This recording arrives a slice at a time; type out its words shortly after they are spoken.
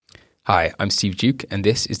Hi, I'm Steve Duke, and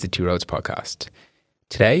this is the Two Roads podcast.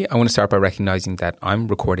 Today, I want to start by recognising that I'm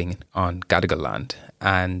recording on Gadigal land,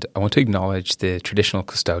 and I want to acknowledge the traditional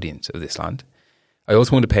custodians of this land. I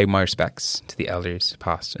also want to pay my respects to the elders,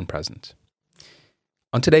 past and present.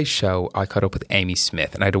 On today's show, I caught up with Amy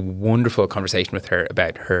Smith, and I had a wonderful conversation with her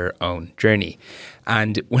about her own journey.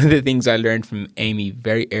 And one of the things I learned from Amy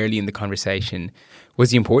very early in the conversation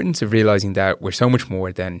was the importance of realising that we're so much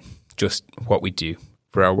more than just what we do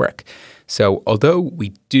for our work. So although we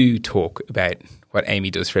do talk about what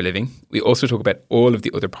Amy does for a living, we also talk about all of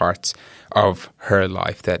the other parts of her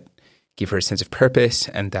life that give her a sense of purpose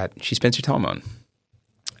and that she spends her time on.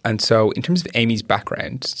 And so in terms of Amy's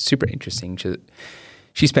background, it's super interesting.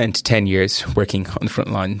 She spent 10 years working on the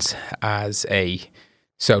front lines as a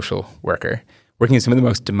social worker, working in some of the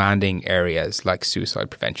most demanding areas like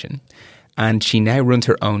suicide prevention. And she now runs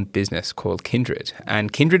her own business called Kindred.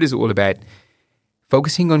 And Kindred is all about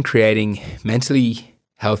focusing on creating mentally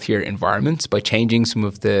healthier environments by changing some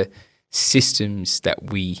of the systems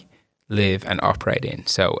that we live and operate in.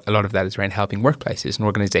 So a lot of that is around helping workplaces and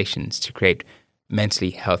organizations to create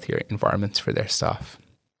mentally healthier environments for their staff.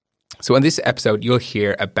 So in this episode, you'll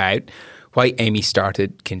hear about why Amy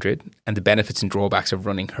started Kindred and the benefits and drawbacks of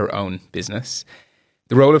running her own business,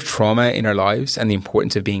 the role of trauma in our lives and the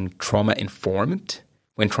importance of being trauma-informed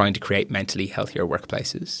when trying to create mentally healthier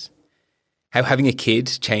workplaces, how having a kid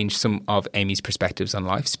changed some of Amy's perspectives on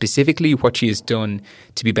life, specifically what she has done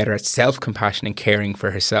to be better at self-compassion and caring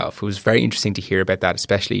for herself. It was very interesting to hear about that,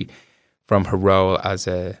 especially from her role as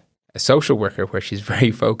a social worker, where she's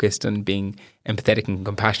very focused on being empathetic and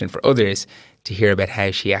compassionate for others, to hear about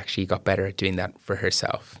how she actually got better at doing that for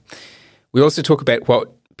herself. We also talk about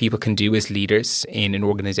what people can do as leaders in an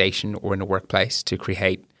organization or in a workplace to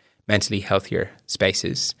create mentally healthier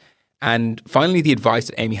spaces. And finally, the advice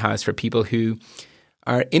that Amy has for people who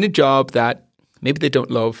are in a job that maybe they don't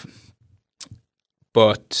love,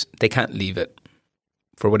 but they can't leave it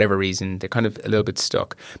for whatever reason. They're kind of a little bit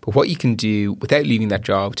stuck. But what you can do without leaving that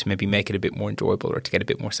job to maybe make it a bit more enjoyable or to get a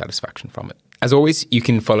bit more satisfaction from it. As always, you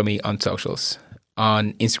can follow me on socials.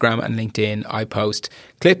 On Instagram and LinkedIn, I post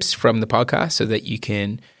clips from the podcast so that you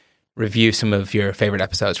can review some of your favorite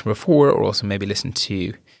episodes from before, or also maybe listen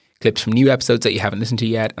to clips from new episodes that you haven't listened to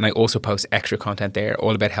yet. And I also post extra content there,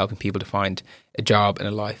 all about helping people to find a job and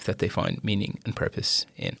a life that they find meaning and purpose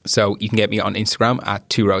in. So you can get me on Instagram at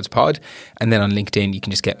Two Roads Pod, and then on LinkedIn you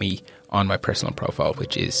can just get me on my personal profile,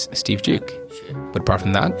 which is Steve Duke. But apart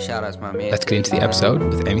from that, shout out to my man. Let's get into the episode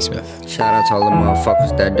with Amy Smith. Shout out to all the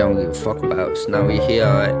motherfuckers that don't give a fuck about us. Now we here,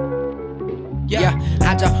 alright?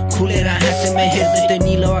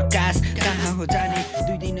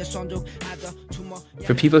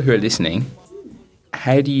 For people who are listening,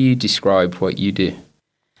 how do you describe what you do?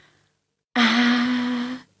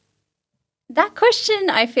 That question,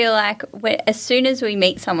 I feel like as soon as we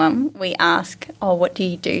meet someone, we ask, oh, what do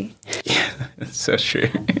you do? Yeah, that's so true.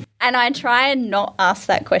 And I try and not ask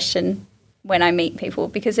that question when I meet people,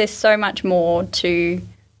 because there's so much more to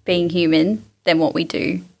being human than what we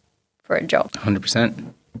do for a job.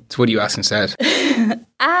 100%. So what do you ask instead?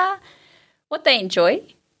 What they enjoy.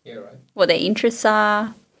 Yeah, right. What their interests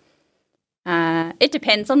are. It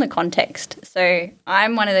depends on the context. So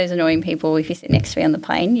I'm one of those annoying people. If you sit next to me on the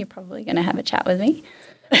plane, you're probably going to have a chat with me.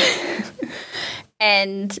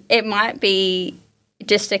 And it might be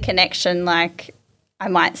just a connection, like they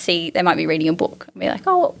might be reading a book and be like,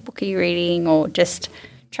 oh, what book are you reading? Or just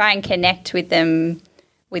try and connect with them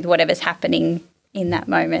with whatever's happening in that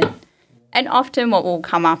moment. And often what will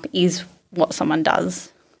come up is what someone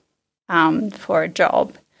does for a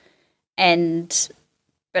job.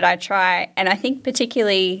 But I try, and I think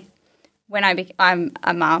particularly when I'm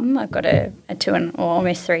a mum, I've got a 2 and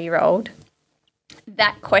almost 3-year-old.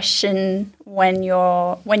 That question when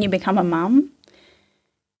you become a mum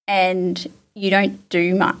and you don't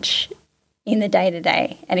do much in the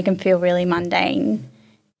day-to-day, and it can feel really mundane,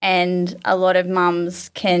 and a lot of mums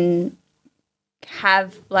can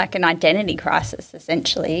have like an identity crisis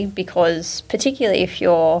essentially, because particularly if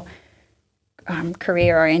you're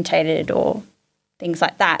career orientated or things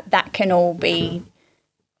like that, that can all be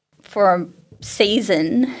for a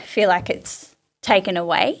season feel like it's taken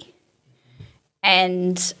away.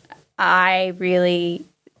 And I really,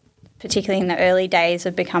 particularly in the early days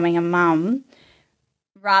of becoming a mum,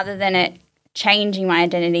 rather than it changing my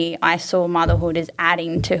identity, I saw motherhood as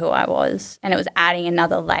adding to who I was, and it was adding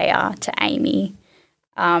another layer to Amy.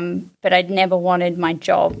 But I'd never wanted my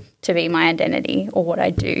job to be my identity or what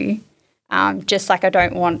I do. Just like I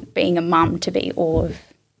don't want being a mum to be all of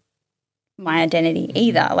my identity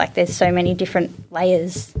either. Like there's so many different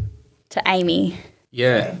layers to Amy.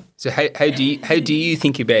 Yeah. So how do you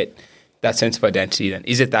think about that sense of identity then?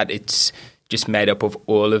 Is it that it's just made up of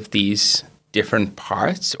all of these different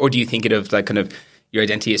parts, or do you think of like kind of your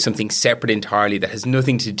identity as something separate entirely that has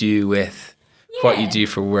nothing to do with what you do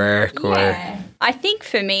for work? Or I think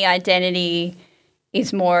for me, identity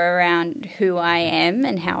is more around who I am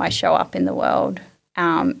and how I show up in the world.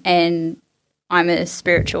 And I'm a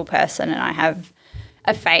spiritual person and I have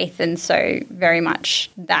a faith, and so very much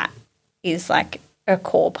that is like a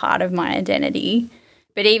core part of my identity.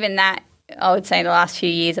 But even that, I would say in the last few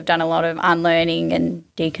years I've done a lot of unlearning and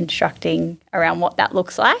deconstructing around what that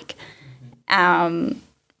looks like.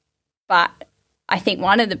 But I think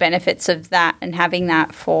one of the benefits of that and having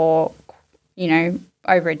that for,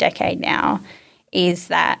 over a decade now is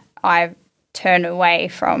that I've turned away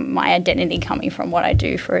from my identity coming from what I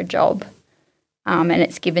do for a job. And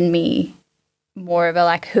it's given me more of a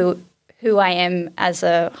like who I am as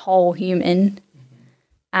a whole human,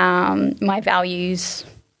 my values,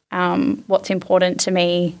 what's important to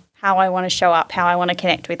me, how I want to show up, how I want to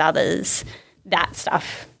connect with others. That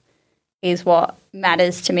stuff is what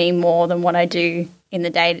matters to me more than what I do in the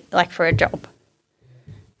day, like for a job.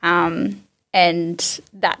 And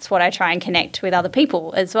that's what I try and connect with other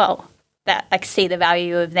people as well, that like see the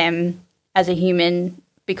value of them as a human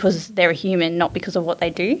because they're a human, not because of what they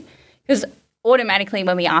do. Because automatically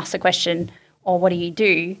when we ask the question, or what do you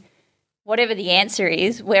do, whatever the answer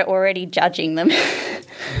is, we're already judging them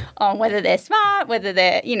on whether they're smart, whether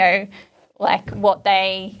they're, like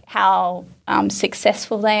how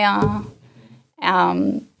successful they are.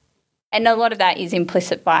 And a lot of that is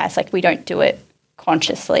implicit bias. Like we don't do it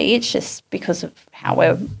consciously. It's just because of how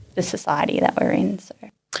the society that we're in. So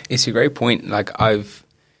it's a great point. Like I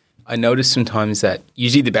notice sometimes that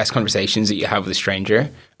usually the best conversations that you have with a stranger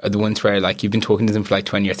are the ones where like you've been talking to them for like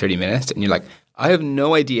 20 or 30 minutes and you're like, I have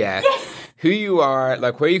no idea who you are,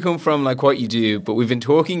 like where you come from, like what you do, but we've been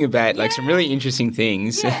talking about like some really interesting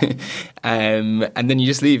things. And then you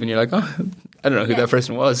just leave and you're like, oh, I don't know who that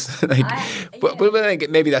person was. But like,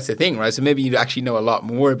 maybe that's the thing, right? So maybe you actually know a lot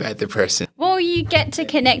more about the person. Well, you get to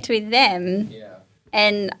connect with them. Yeah.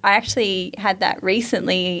 And I actually had that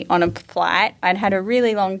recently on a flight. I'd had a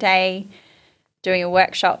really long day doing a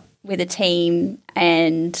workshop with a team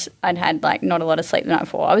and I'd had like not a lot of sleep the night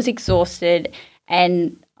before. I was exhausted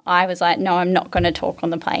and I was like, no, I'm not going to talk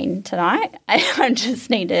on the plane tonight. I just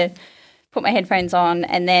need to put my headphones on.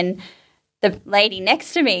 And then the lady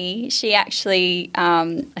next to me, she actually,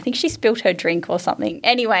 I think she spilt her drink or something.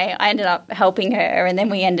 Anyway, I ended up helping her and then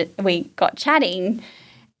we got chatting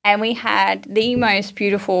and we had the most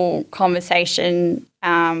beautiful conversation.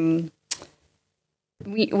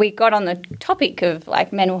 We got on the topic of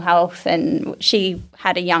like mental health and she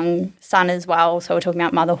had a young son as well. So we're talking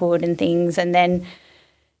about motherhood and things. And then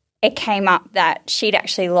it came up that she'd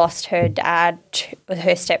actually lost her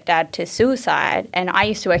stepdad to suicide. And I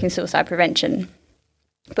used to work in suicide prevention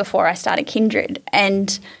before I started Kindred.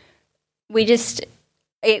 And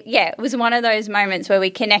it was one of those moments where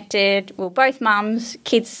we connected. We were both mums,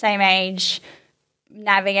 kids the same age,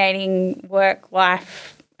 navigating work,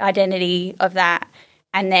 life, identity of that,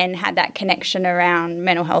 and then had that connection around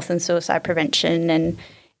mental health and suicide prevention. And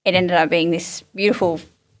it ended up being this beautiful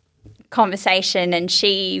conversation, and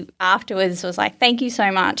she afterwards was like, thank you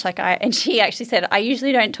so much. And she actually said, I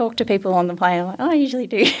usually don't talk to people on the plane. I'm like, oh, I usually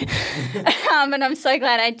do. And I'm so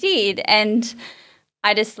glad I did. And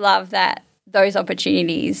I just love those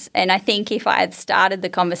opportunities. And I think if I had started the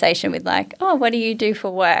conversation with like, oh, what do you do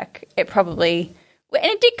for work? It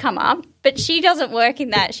did come up, but she doesn't work in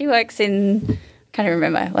that. She works in, I can't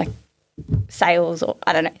remember, like sales or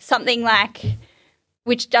I don't know, something like,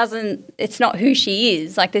 which it's not who she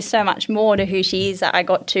is. Like there's so much more to who she is that I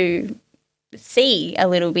got to see a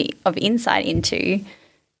little bit of insight into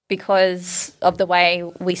because of the way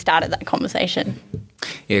we started that conversation.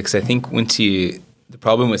 Yeah, because I think the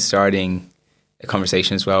problem with starting a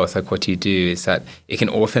conversation as well with like what you do is that it can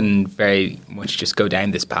often very much just go down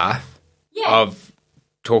this path of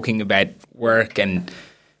talking about work and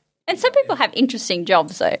some people have interesting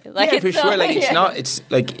jobs though. Like for sure. Like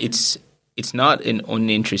it's not an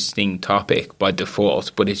uninteresting topic by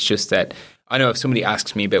default, but it's just that I know if somebody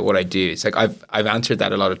asks me about what I do, it's like I've answered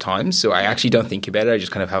that a lot of times, so I actually don't think about it. I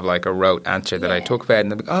just kind of have like a rote answer that I talk about,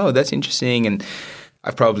 and I'm like, oh, that's interesting, and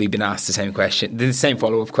I've probably been asked the same question, the same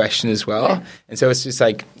follow-up question as well, and so it's just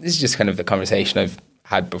like this is just kind of the conversation I've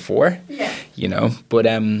had before, But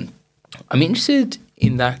I'm interested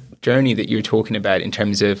in that journey that you're talking about in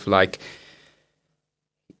terms of like,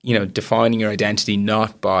 defining your identity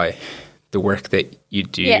not by the work that you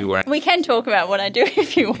do. Yeah, we can talk about what I do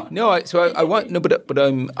if you want. No, I want no, but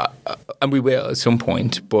I'm and we will at some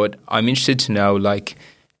point. But I'm interested to know, like,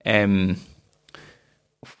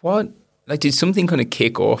 what, like, did something kind of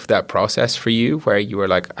kick off that process for you, where you were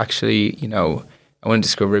like, actually, you know, I want to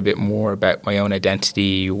discover a bit more about my own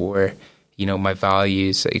identity, or, you know, my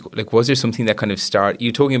values. Like, was there something that kind of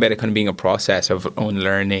you're talking about it kind of being a process of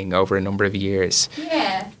unlearning over a number of years?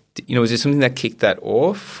 Yeah. You know, was there something that kicked that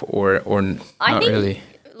off, or I not think really?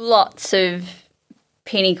 Lots of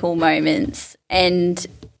pinnacle moments,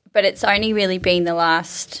 but it's only really been the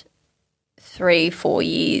last 3-4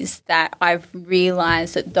 years that I've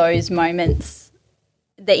realised that those moments,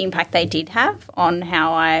 the impact they did have on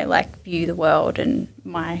how I like view the world and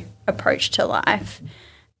my approach to life.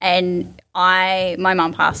 And my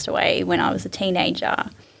mum passed away when I was a teenager,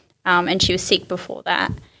 and she was sick before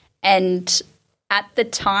that. And at the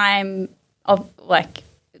time of, like,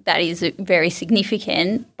 that is very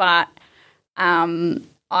significant, but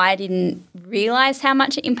I didn't realise how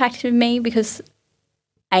much it impacted me because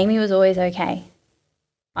Amy was always okay.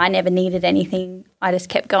 I never needed anything. I just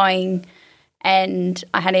kept going, and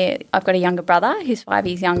I've got a younger brother who's 5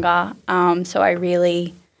 years younger, so I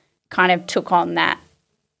really kind of took on that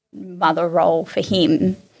mother role for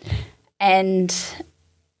him. And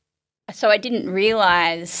so I didn't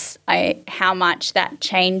realise how much that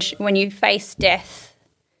changed when you face death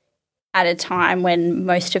at a time when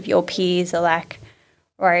most of your peers are like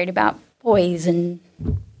worried about boys and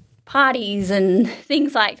parties and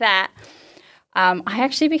things like that. I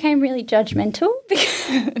actually became really judgmental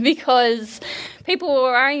because people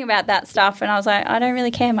were worrying about that stuff, and I was like, I don't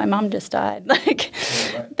really care. My mum just died. Like,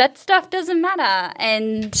 that stuff doesn't matter.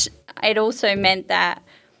 And it also meant that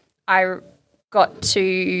I got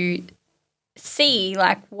to see,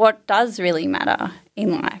 like, what does really matter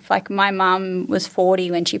in life. Like, my mum was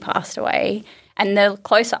 40 when she passed away, and the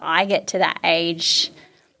closer I get to that age,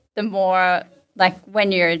 the more, like,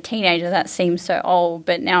 when you're a teenager, that seems so old,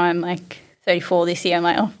 but now I'm, like, 34 this year. I'm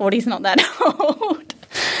like, 40's not that old.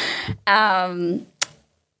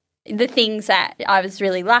 The things that I was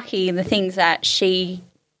really lucky, the things that she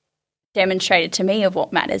demonstrated to me of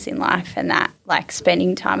what matters in life, and that, like,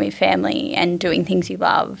 spending time with family and doing things you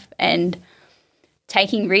love and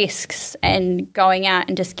taking risks and going out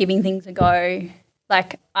and just giving things a go.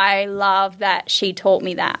 Like, I love that she taught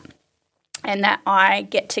me that, and that I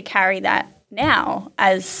get to carry that now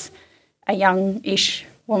as a young-ish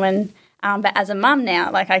woman. But as a mum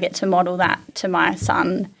now, like, I get to model that to my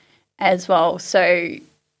son as well. So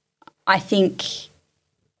I think,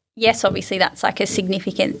 yes, obviously that's like a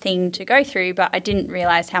significant thing to go through, but I didn't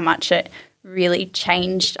realise how much it really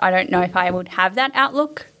changed. I don't know if I would have that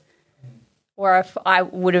outlook, or if I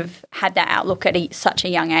would have had that outlook at such a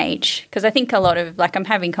young age. Because I think a lot of, like, I'm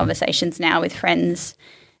having conversations now with friends,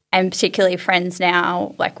 and particularly friends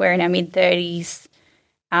now, like, we're in our mid-30s,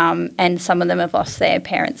 and some of them have lost their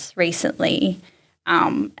parents recently,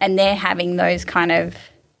 and they're having those kind of,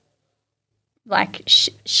 like,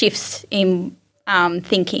 shifts in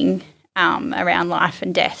thinking around life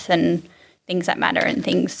and death and things that matter and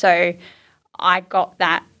things. So I got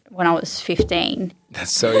that when I was 15.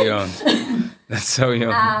 That's so young. That's so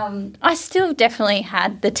young. I still definitely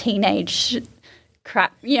had the teenage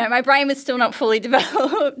crap. You know, my brain was still not fully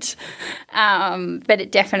developed, but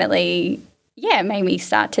it definitely, made me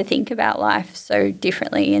start to think about life so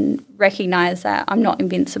differently and recognise that I'm not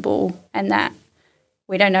invincible and that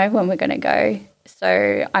we don't know when we're going to go.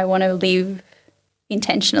 So I want to live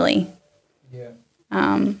intentionally. Yeah.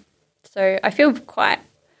 So I feel quite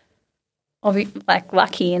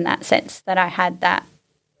lucky in that sense that I had that,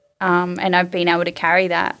 and I've been able to carry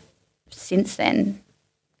that since then.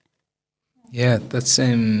 Yeah, that's.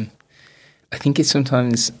 I think it's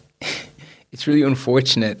sometimes it's really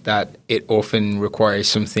unfortunate that it often requires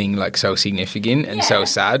something, like, so significant and so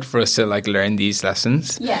sad for us to, like, learn these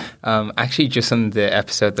lessons. Yeah. Actually, just on the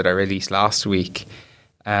episode that I released last week,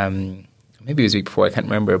 maybe it was a week before, I can't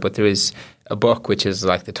remember, but there was a book which is,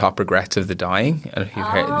 like, the top regrets of the dying. I don't know if you've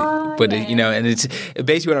heard, but you know, and it's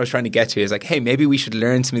basically what I was trying to get to is, like, hey, maybe we should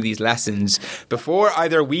learn some of these lessons before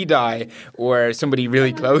either we die or somebody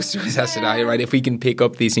really close to us has to die, right? If we can pick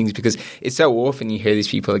up these things, because it's so often you hear these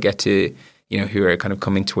people get to, you know, who are kind of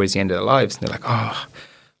coming towards the end of their lives, and they're like, oh,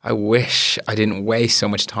 I wish I didn't waste so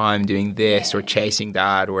much time doing this or chasing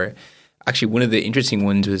that. Or actually, one of the interesting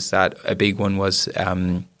ones was that a big one was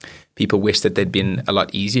people wish that they'd been a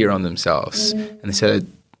lot easier on themselves. And they said,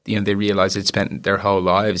 you know, they realized they'd spent their whole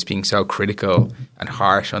lives being so critical and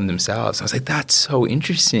harsh on themselves. I was like, that's so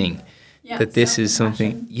interesting that this is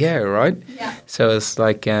something. Yeah, right? Yeah. So it's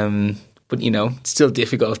like, but it's still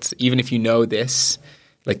difficult, even if you know this,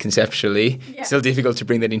 like conceptually, it's still difficult to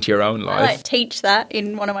bring that into your own life. I teach that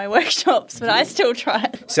in one of my workshops, but I still try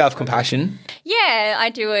it. Self-compassion. Yeah,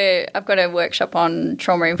 I've got a workshop on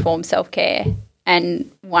trauma-informed self-care,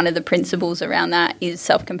 and one of the principles around that is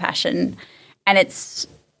self-compassion. And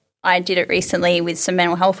I did it recently with some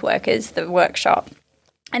mental health workers, the workshop,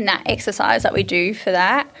 and that exercise that we do for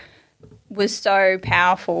that was so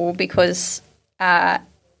powerful because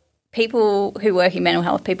people who work in mental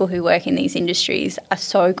health, people who work in these industries are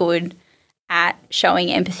so good at showing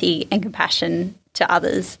empathy and compassion to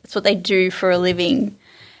others. It's what they do for a living.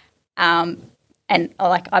 And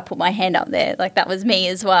I put my hand up there, like that was me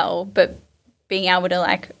as well. But being able to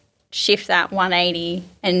like shift that 180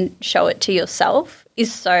 and show it to yourself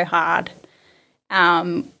is so hard.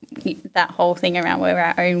 That whole thing around we're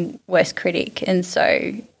our own worst critic. And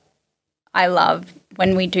so I love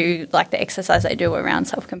when we do like the exercise I do around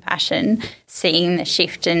self-compassion, seeing the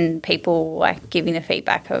shift in people like giving the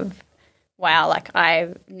feedback of, wow, like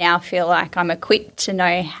I now feel like I'm equipped to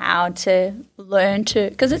know how to learn to,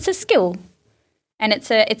 because it's a skill and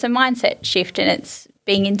it's a mindset shift, and it's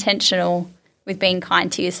being intentional with being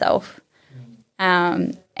kind to yourself,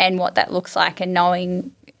 and what that looks like, and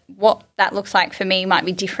knowing what that looks like for me might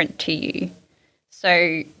be different to you.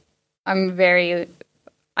 So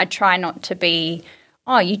I try not to be,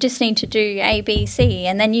 oh, you just need to do A, B, C,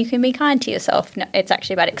 and then you can be kind to yourself. No, it's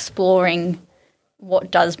actually about exploring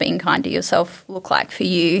what does being kind to yourself look like for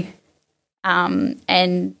you,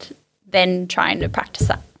 and then trying to practice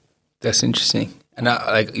that. That's interesting. And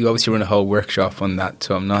you obviously run a whole workshop on that,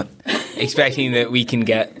 so I'm not expecting that we can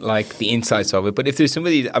get like the insights of it. But if there's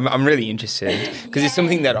somebody, I'm really interested, because it's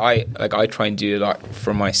something that I try and do a lot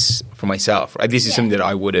for myself. Right? This is something that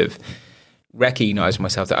I would have recognized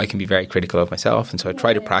myself, that I can be very critical of myself, and so I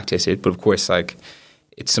try to practice it. But of course, like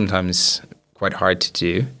it's sometimes quite hard to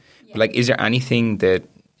do. But like, is there anything that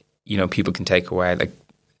people can take away? Like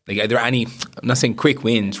are there any? I'm not saying quick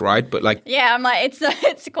wins, right? But like, yeah, I'm like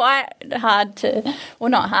it's quite hard to, well,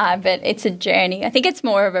 not hard, but it's a journey. I think it's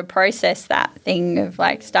more of a process, that thing of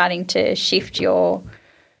like starting to shift your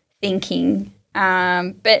thinking.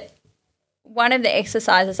 But one of the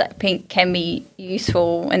exercises that I think can be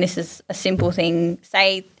useful, and this is a simple thing,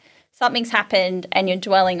 say something's happened and you're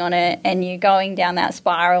dwelling on it and you're going down that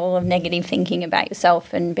spiral of negative thinking about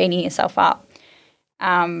yourself and beating yourself up,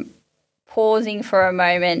 pausing for a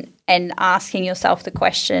moment and asking yourself the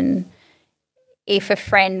question, if a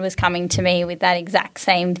friend was coming to me with that exact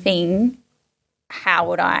same thing, how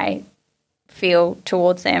would I feel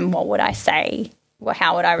towards them? What would I say?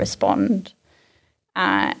 How would I respond?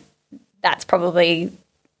 That's probably,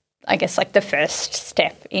 I guess, like the first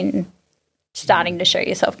step in starting to show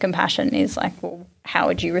yourself compassion is like, well, how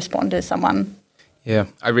would you respond to someone? Yeah,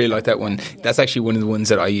 I really like that one. Yeah. That's actually one of the ones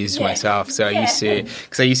that I use myself. So I used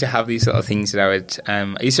to have these little things that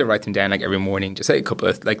I used to write them down like every morning, just like a couple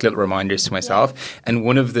of like little reminders to myself. Yeah. And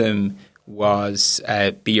one of them was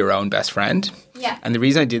be your own best friend. Yeah. And the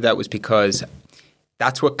reason I did that was because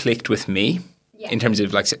that's what clicked with me. Yeah. In terms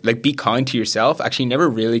of like be kind to yourself, actually never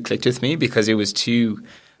really clicked with me because it was too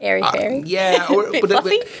airy-fairy. Yeah, but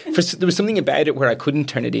there was something about it where I couldn't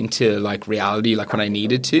turn it into like reality, like when I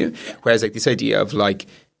needed to. Whereas like this idea of like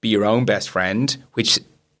be your own best friend, which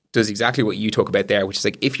does exactly what you talk about there, which is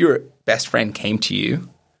like if your best friend came to you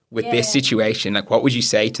with this situation, like what would you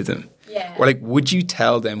say to them? Yeah. Or like, would you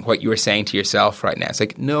tell them what you were saying to yourself right now? It's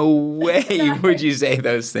like, no way would you say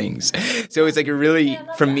those things. So it's like a really,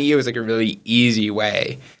 for me, it was like a really easy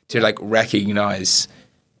way to like recognize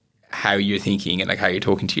how you're thinking and like how you're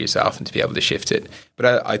talking to yourself and to be able to shift it.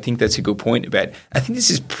 But I think that's a good point about, I think this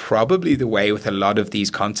is probably the way with a lot of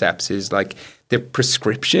these concepts is like the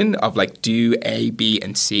prescription of like do A, B,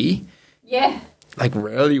 and C. Yeah. Like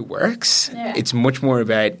rarely works. Yeah. It's much more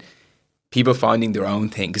about people finding their own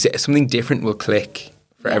thing, because something different will click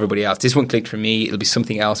for everybody else. This one clicked for me. It'll be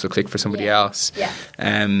something else will click for somebody else. Yeah.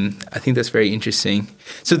 I think that's very interesting.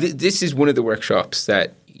 So this is one of the workshops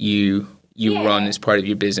that you run as part of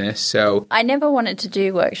your business. So I never wanted to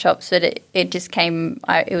do workshops, but it just came.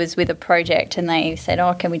 It was with a project, and they said,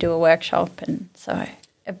 "Oh, can we do a workshop?" And so,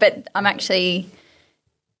 but I'm actually.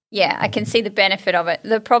 Yeah, I can see the benefit of it.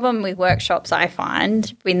 The problem with workshops I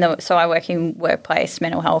find, so I work in workplace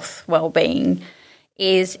mental health wellbeing,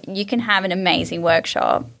 is you can have an amazing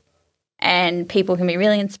workshop and people can be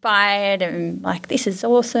really inspired and like, this is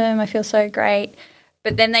awesome, I feel so great.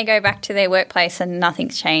 But then they go back to their workplace and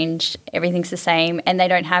nothing's changed, everything's the same, and they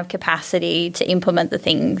don't have capacity to implement the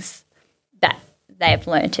things that they've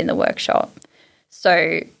learnt in the workshop.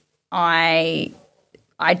 So I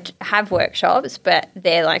have workshops, but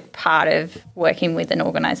they're like part of working with an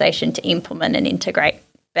organisation to implement and integrate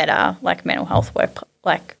better like mental health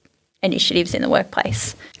initiatives in the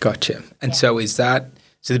workplace. Gotcha. And so is that,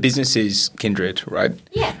 so the business is Kindred, right?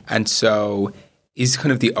 Yeah. And so is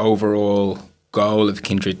kind of the overall goal of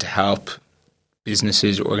Kindred to help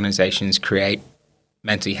businesses or organizations create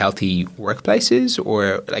mentally healthy workplaces,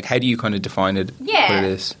 or like how do you kind of define it? Yeah. What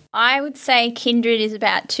it is? I would say Kindred is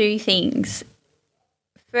about two things.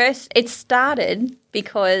 First, it started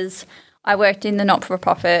because I worked in the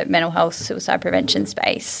not-for-profit mental health suicide prevention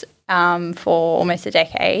space for almost a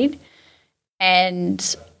decade.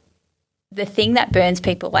 And the thing that burns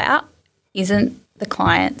people out isn't the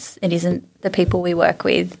clients, it isn't the people we work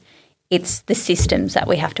with, it's the systems that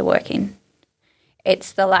we have to work in.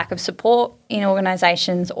 It's the lack of support in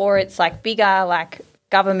organisations, or it's like bigger like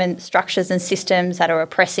government structures and systems that are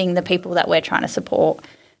oppressing the people that we're trying to support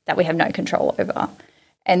that we have no control over.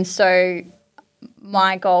 And so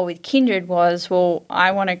my goal with Kindred was, well,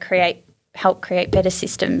 I want to help create better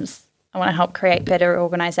systems. I want to help create better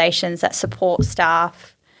organisations that support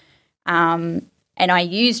staff. And I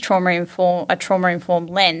use a trauma-informed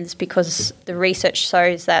lens because the research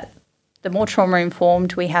shows that the more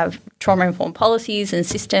trauma-informed we have, trauma-informed policies and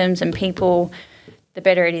systems and people, the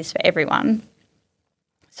better it is for everyone.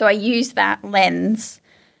 So I use that lens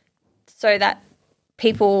so that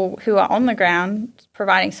people who are on the ground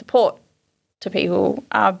providing support to people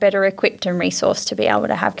are better equipped and resourced to be able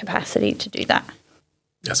to have capacity to do that.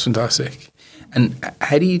 That's fantastic. And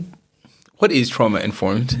what is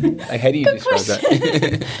trauma-informed? Like, how do you describe that?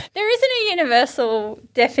 There isn't a universal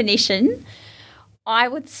definition. I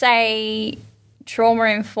would say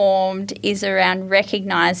trauma-informed is around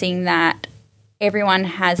recognising that everyone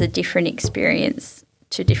has a different experience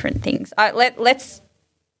to different things. Let's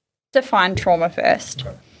define trauma first.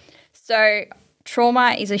 So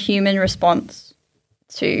trauma is a human response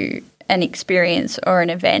to an experience or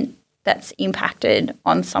an event that's impacted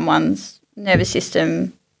on someone's nervous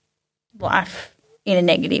system, life in a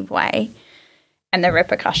negative way, and the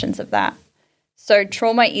repercussions of that. So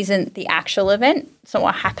trauma isn't the actual event, it's not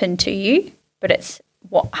what happened to you, but it's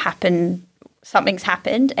what happened, something's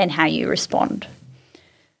happened and how you respond.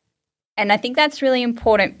 And I think that's really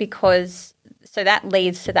important because so that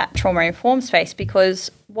leads to that trauma-informed space, because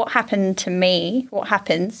what happened to me,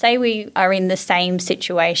 say we are in the same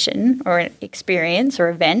situation or an experience or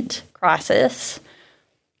event, crisis,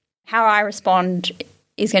 how I respond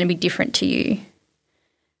is going to be different to you.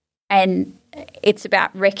 And it's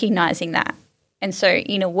about recognising that. And so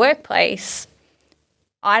in a workplace,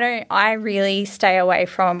 I really stay away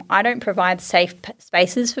from, I don't provide safe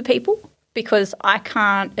spaces for people, because I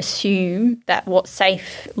can't assume that what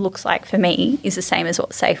safe looks like for me is the same as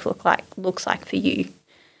what safe looks like for you.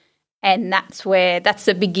 And that's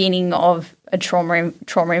the beginning of a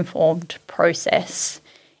trauma-informed process,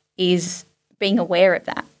 is being aware of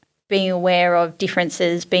that, being aware of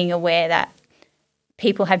differences, being aware that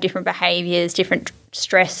people have different behaviours, different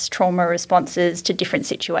stress, trauma responses to different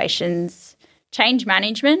situations. Change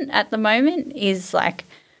management at the moment is like,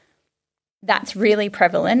 that's really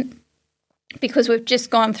prevalent, because we've just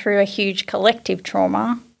gone through a huge collective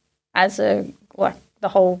trauma as the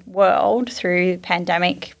whole world through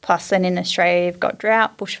pandemic, plus then in Australia you've got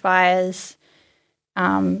drought, bushfires,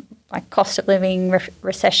 like cost of living,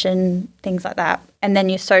 recession, things like that. And then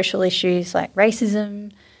your social issues like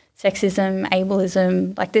racism, sexism,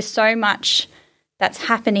 ableism. Like there's so much that's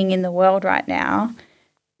happening in the world right now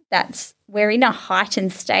we're in a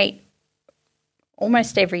heightened state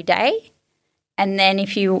almost every day. And then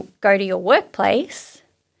if you go to your workplace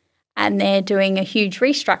and they're doing a huge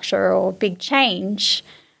restructure or big change,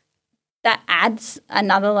 that adds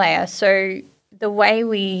another layer. So the way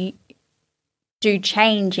we do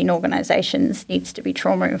change in organisations needs to be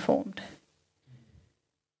trauma-informed.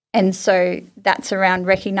 And so that's around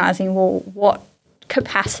recognising, well, what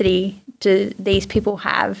capacity do these people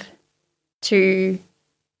have to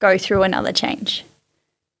go through another change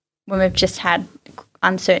when we've just had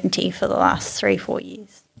uncertainty for the last 3-4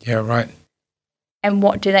 years? Yeah, right. And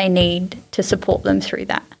what do they need to support them through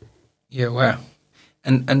that? Yeah, wow.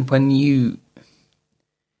 And when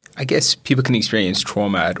I guess people can experience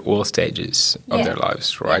trauma at all stages of their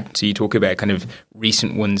lives, right? Yeah. So you talk about kind of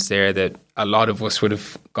recent ones there that a lot of us would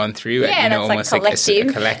have gone through at almost like a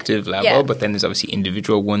collective level, but then there's obviously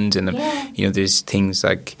individual ones, and there's things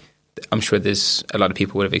like, I'm sure there's a lot of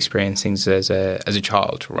people would have experienced things as a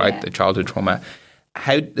child, right? The childhood trauma.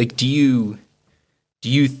 How do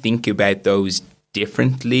you think about those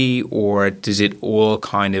differently, or does it all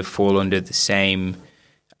kind of fall under the same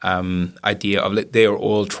idea of like they are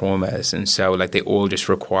all traumas, and so like they all just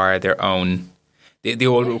require their own. They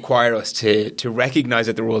all require us to recognize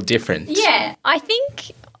that they're all different. Yeah, I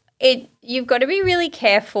think you've got to be really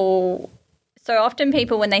careful. So often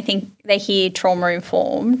people, when they hear trauma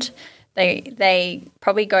informed, they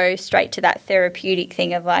probably go straight to that therapeutic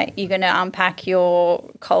thing of like, you're going to unpack your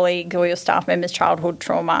colleague or your staff member's childhood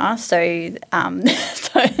trauma so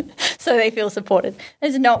they feel supported.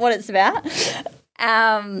 That's not what it's about.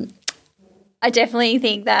 I definitely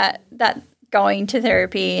think that going to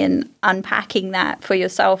therapy and unpacking that for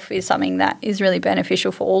yourself is something that is really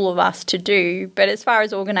beneficial for all of us to do. But as far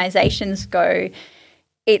as organisations go,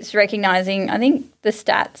 it's recognising, I think the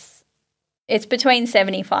stats, it's between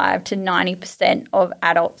 75 to 90% of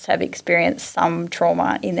adults have experienced some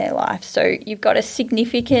trauma in their life. So you've got a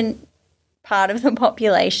significant part of the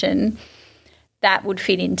population that would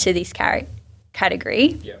fit into this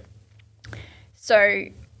category. Yeah. So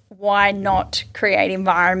why not create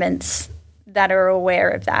environments that are aware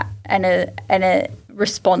of that and are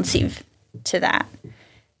responsive to that?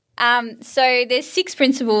 So there's 6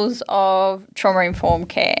 principles of trauma-informed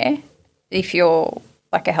care if you're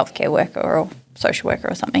like a healthcare worker or social worker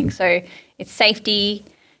or something. So it's safety,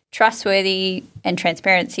 trustworthy and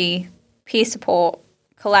transparency, peer support,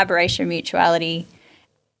 collaboration, mutuality.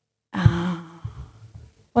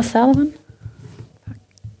 What's the other one?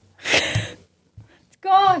 It's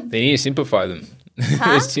gone. They need to simplify them.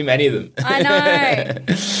 Huh? There's too many of them. I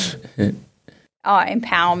know.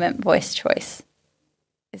 Empowerment, voice choice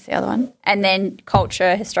is the other one. And then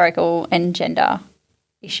culture, historical and gender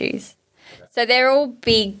issues. So they're all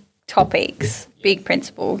big topics, big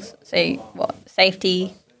principles. So what?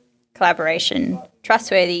 Safety, collaboration,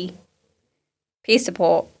 trustworthy, peer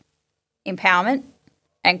support, empowerment,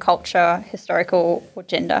 and culture, historical or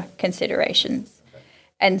gender considerations.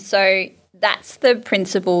 And so that's the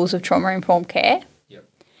principles of trauma-informed care. Yep.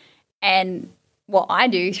 And what I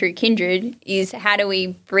do through Kindred is how do we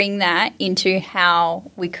bring that into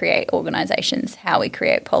how we create organisations, how we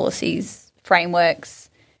create policies, frameworks,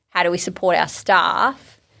 how do we support our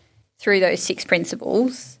staff through those 6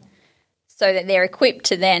 principles so that they're equipped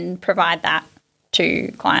to then provide that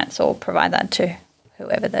to clients or provide that to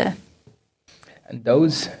whoever the... And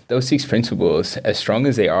those 6 principles, as strong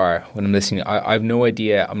as they are, when I'm listening, I have no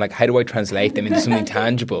idea. I'm like, how do I translate them into something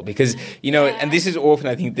tangible? Because, and this is often,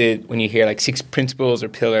 I think, that when you hear like 6 principles or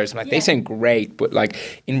pillars, I'm like, they sound great, but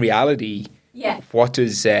like in reality, what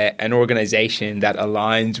does an organization that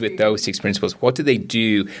aligns with those 6 principles, what do they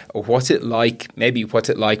do? Or what's it like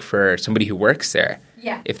for somebody who works there?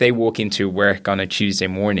 Yeah. If they walk into work on a Tuesday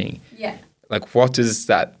morning, like what does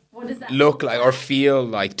that look like or feel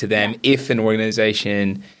like to them if an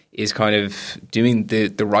organization is kind of doing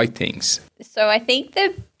the right things? So I think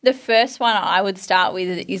the first one I would start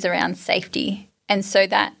with is around safety. And so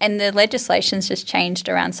and the legislation's just changed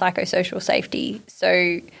around psychosocial safety.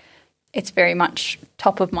 So it's very much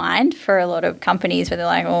top of mind for a lot of companies where they're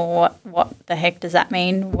like, oh, what the heck does that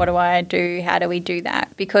mean? What do I do? How do we do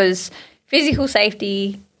that? Because physical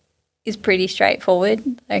safety is pretty straightforward.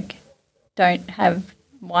 Like, don't have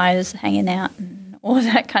wires hanging out and all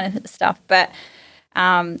that kind of stuff. But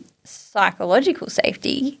psychological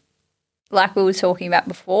safety, like we were talking about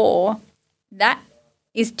before, that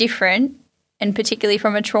is different, and particularly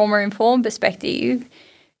from a trauma-informed perspective,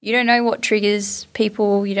 you don't know what triggers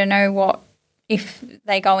people. You don't know what if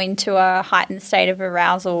they go into a heightened state of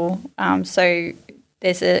arousal. So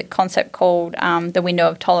there's a concept called the window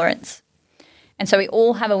of tolerance. And so we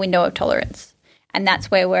all have a window of tolerance. And that's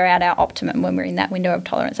where we're at our optimum, when we're in that window of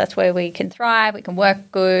tolerance. That's where we can thrive, we can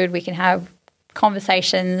work good, we can have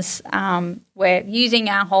conversations. We're using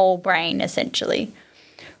our whole brain, essentially.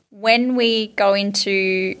 When we go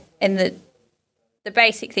into, and the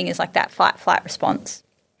basic thing is like that fight-flight response.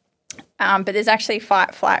 But there's actually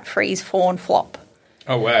fight, flight, freeze, fawn, flop.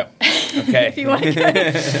 Oh, wow. Okay. If you want to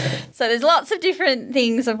go. So there's lots of different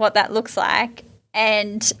things of what that looks like.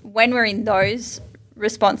 And when we're in those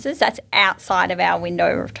responses, that's outside of our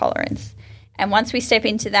window of tolerance. And once we step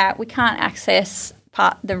into that, we can't access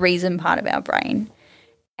the reason part of our brain,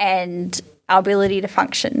 and our ability to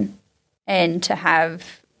function and to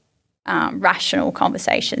have rational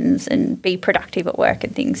conversations and be productive at work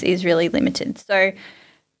and things is really limited. So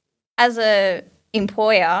as a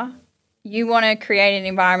employer, you want to create an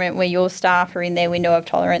environment where your staff are in their window of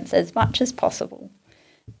tolerance as much as possible.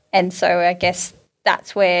 And so I guess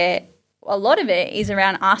that's where a lot of it is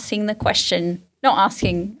around asking the question, not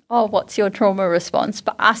asking, oh, what's your trauma response,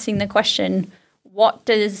 but asking the question, what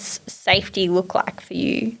does safety look like for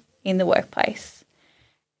you in the workplace?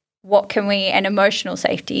 what can we, and emotional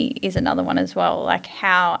safety is another one as well. Like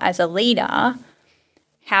how, as a leader,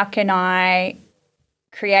 how can I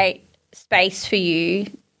create space for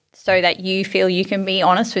you so that you feel you can be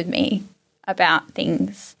honest with me about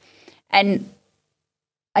things? And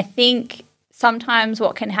I think sometimes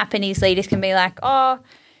what can happen is leaders can be like, oh,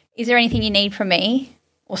 is there anything you need from me?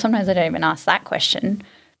 Or sometimes I don't even ask that question.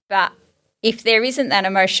 But if there isn't that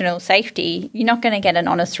emotional safety, you're not going to get an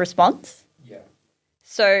honest response.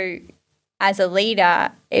 So as a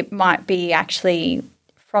leader, it might be actually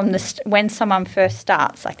from when someone first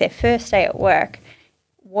starts, like their first day at work,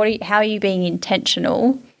 how are you being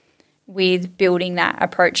intentional with building that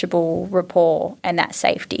approachable rapport and that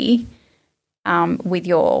safety with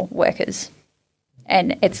your workers?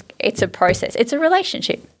 And it's a process. It's a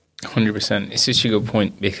relationship. 100%. It's such a good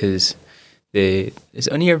point because there's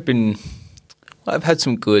only ever been... Well, I've had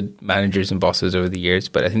some good managers and bosses over the years,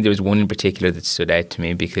 but I think there was one in particular that stood out to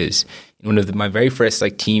me because in one of my very first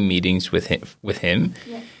team meetings with him,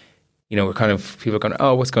 we're kind of, people are going,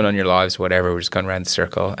 oh, what's going on in your lives, whatever. We're just going around the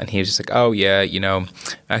circle. And he was just like, oh, yeah,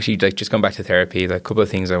 actually just gone back to therapy, a couple of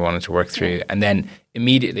things I wanted to work through. Yeah. And then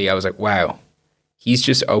immediately I was like, wow, he's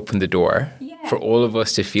just opened the door for all of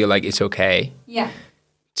us to feel like it's okay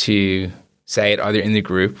to say it either in the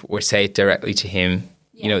group or say it directly to him.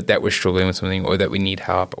 That we're struggling with something or that we need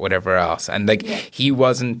help or whatever else. And he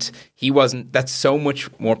wasn't, that's so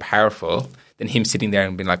much more powerful than him sitting there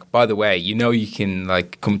and being like, by the way, you can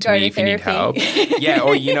come to me if you need help.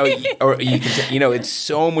 Or you can, it's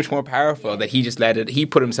so much more powerful that he just he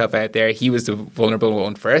put himself out there. He was the vulnerable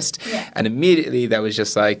one first. Yeah. And immediately that was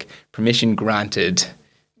just permission granted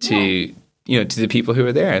to, to the people who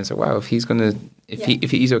were there. And so, wow, if he's going to,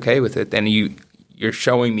 if he's okay with it, then you're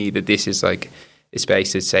showing me that this is a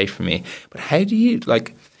space that's safe for me. But how do you,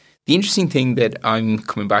 the interesting thing that I'm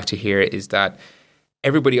coming back to here is that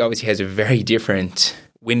everybody obviously has a very different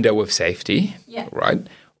window of safety, right?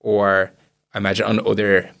 Or I imagine on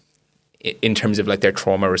other, in terms of their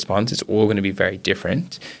trauma response, it's all going to be very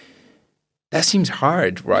different. That seems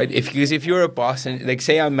hard, right? Because if you're a boss and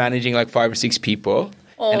say I'm managing 5 or 6 people,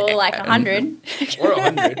 or 100. Or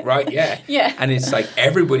 100, right? Yeah. Yeah. And it's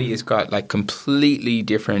everybody has got completely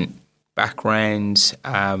different backgrounds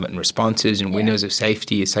and responses and windows of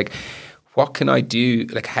safety. It's what can I do?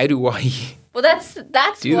 How do I? Well, that's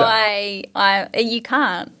why you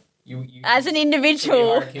can't. You as an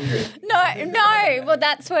individual. No. Well,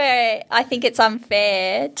 that's where I think it's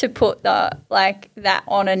unfair to put that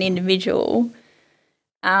on an individual.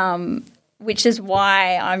 Which is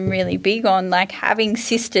why I'm really big on having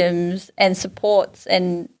systems and supports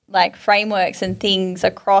and frameworks and things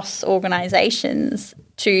across organisations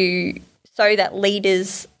so that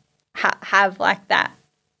leaders have that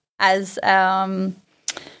as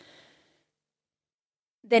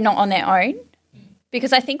they're not on their own.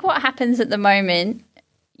 Because I think what happens at the moment,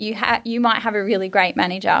 you might have a really great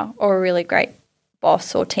manager or a really great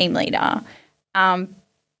boss or team leader,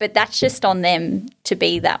 but that's just on them to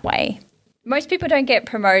be that way. Most people don't get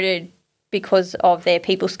promoted because of their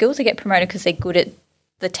people skills. They get promoted because they're good at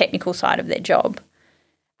the technical side of their job.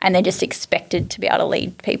 And they're just expected to be able to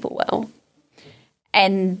lead people well.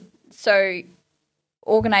 And so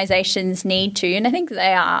organisations need to, and I think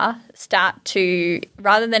they are, start to,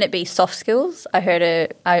 rather than it be soft skills, I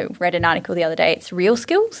read an article the other day, it's real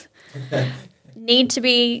skills, need to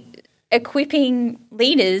be equipping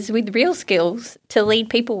leaders with real skills to lead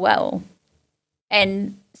people well.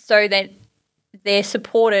 And so that they're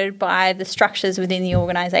supported by the structures within the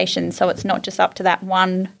organisation. So it's not just up to that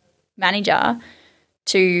one manager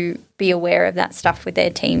to be aware of that stuff with their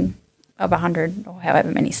team of 100 or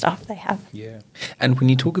however many staff they have. Yeah. And when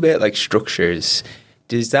you talk about structures,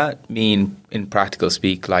 does that mean in practical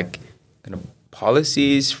speak kind of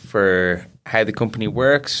policies for how the company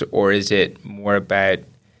works, or is it more about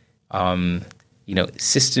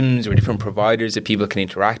systems or different providers that people can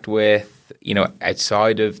interact with,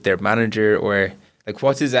 outside of their manager, or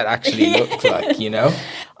what does that actually look like,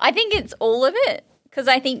 I think it's all of it. Because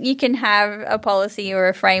I think you can have a policy or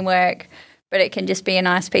a framework, but it can just be a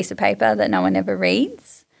nice piece of paper that no one ever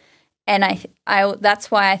reads. And I that's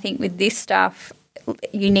why I think with this stuff,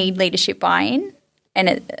 you need leadership buy-in.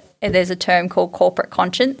 And there's a term called corporate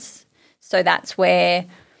conscience. So that's where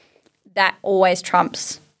that always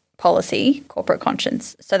trumps policy, corporate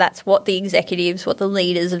conscience. So that's what the executives, what the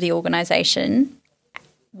leaders of the organisation,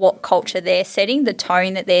 what culture they're setting, the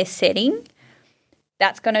tone that they're setting.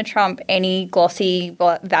 That's going to trump any glossy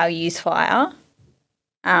values flyer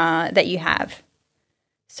that you have.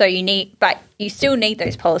 So but you still need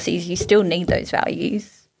those policies, you still need those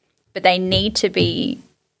values, but they need to be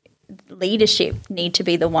leadership need to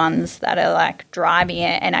be the ones that are like driving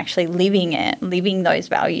it and actually living those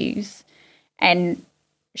values and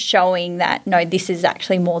showing that, no, this is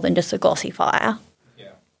actually more than just a glossy flyer.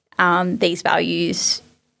 Yeah. These values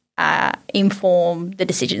inform the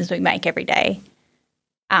decisions we make every day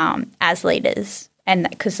as leaders, and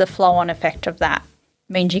because the flow-on effect of that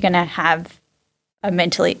means you're going to have a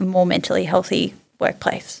more mentally healthy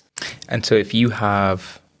workplace. And so if you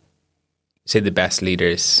have, say, the best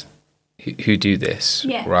leaders who do this,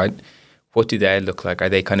 right, what do they look like? Are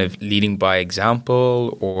they kind of leading by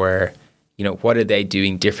example, or, you know, what are they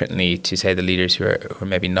doing differently to, say, the leaders who are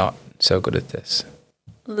maybe not so good at this?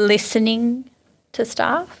 Listening to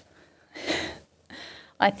staff,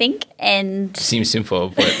 I think, and seems simple,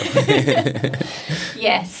 but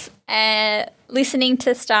yes, listening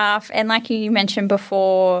to staff, and like you mentioned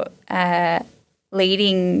before,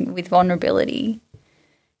 leading with vulnerability.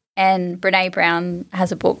 And Brené Brown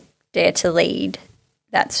has a book, Dare to Lead,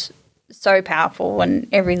 that's so powerful, and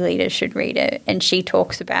every leader should read it. And she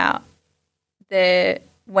talks about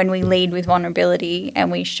when we lead with vulnerability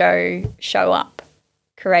and we show up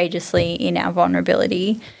courageously in our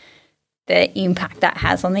vulnerability, the impact that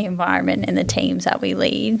has on the environment and the teams that we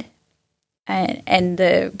lead, and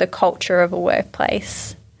the culture of a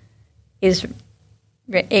workplace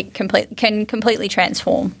can completely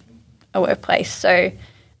transform a workplace. So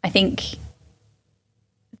I think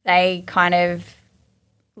they kind of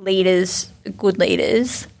good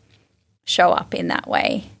leaders show up in that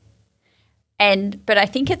way. But I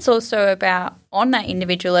think it's also about, on that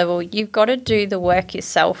individual level, you've got to do the work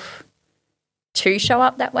yourself to show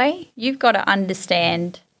up that way. You've got to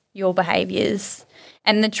understand your behaviours.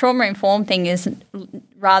 And the trauma-informed thing is,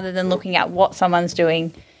 rather than looking at what someone's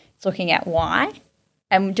doing, it's looking at why,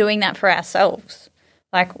 and doing that for ourselves.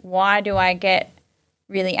 Like, why do I get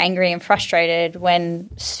really angry and frustrated when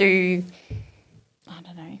Sue, I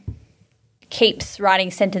don't know, keeps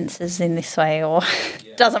writing sentences in this way, or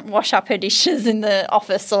doesn't wash up her dishes in the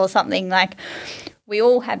office or something? Like, we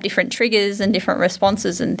all have different triggers and different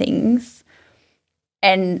responses and things.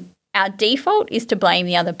 And our default is to blame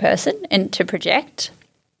the other person and to project.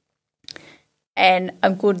 And a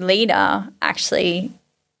good leader actually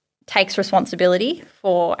takes responsibility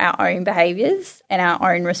for our own behaviours and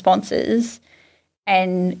our own responses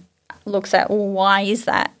and looks at, well, why is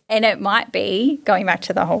that? And it might be, going back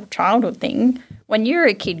to the whole childhood thing, when you were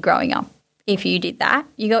a kid growing up, if you did that,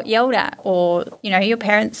 you got yelled at, or, you know, your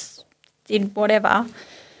parents did whatever.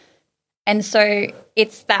 And so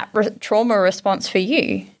it's that trauma response for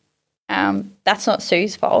you. That's not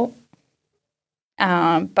Sue's fault,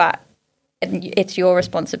 but it's your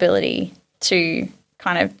responsibility to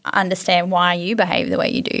kind of understand why you behave the way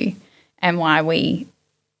you do and why we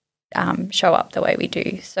show up the way we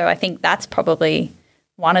do. So I think that's probably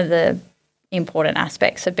one of the important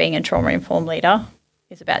aspects of being a trauma-informed leader,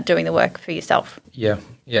 is about doing the work for yourself. Yeah,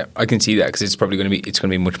 I can see that, because it's probably going to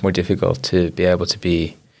be much more difficult to be able to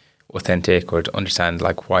be authentic, or to understand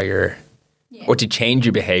like why you're, or to change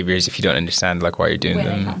your behaviors if you don't understand like why you're doing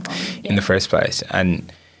them in the first place. And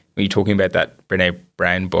when you're talking about that Brené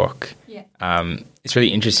Brown book, it's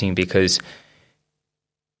really interesting, because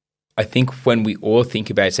I think when we all think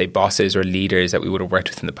about, say, bosses or leaders that we would have worked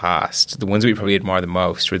with in the past, the ones we probably admire the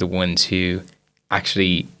most were the ones who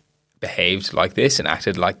actually behaved like this and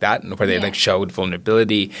acted like that, and where they like showed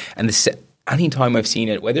vulnerability. And any time I've seen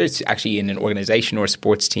it, whether it's actually in an organization or a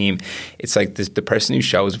sports team, it's like the person who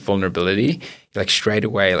shows vulnerability, like straight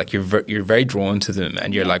away, like you're very drawn to them,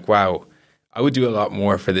 and you're like, wow, I would do a lot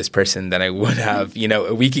more for this person than I would have, you know,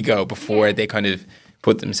 a week ago, before they kind of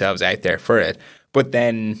put themselves out there for it. But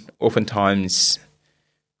then oftentimes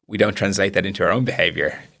we don't translate that into our own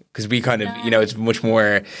behavior, because we kind of, you know, it's much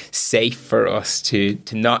more safe for us to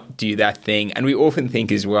not do that thing. And we often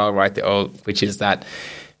think as well, right, which is that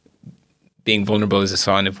being vulnerable is a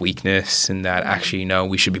sign of weakness, and that actually, you know,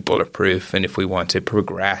 we should be bulletproof. And if we want to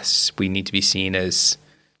progress, we need to be seen as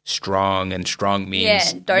strong, and strong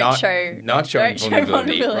means not showing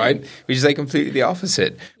vulnerability, right? Which is like completely the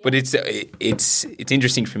opposite. But it's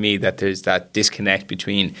interesting for me that there's that disconnect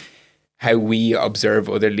between how we observe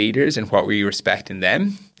other leaders and what we respect in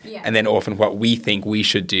them, and then often what we think we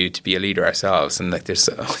should do to be a leader ourselves. And like there's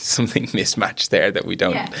something mismatched there, that we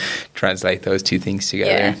don't translate those two things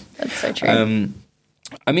together. Yeah, that's so true. I'm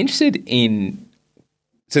interested in,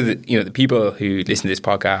 so that, you know, the people who listen to this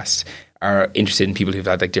podcast are interested in people who've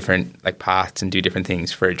had like different like paths and do different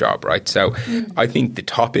things for a job, right? So I think the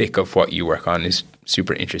topic of what you work on is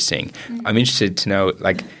super interesting. I'm interested to know,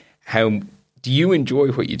 like, how do you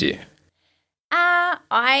enjoy what you do?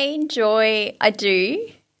 I do.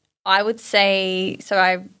 I would say,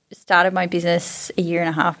 so started my business a year and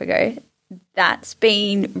a half ago, that's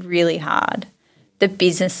been really hard, the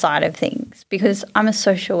business side of things, because I'm a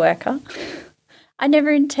social worker. I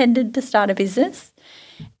never intended to start a business,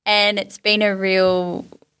 and it's been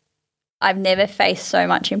I've never faced so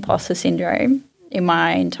much imposter syndrome in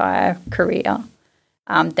my entire career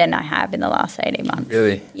than I have in the last 18 months.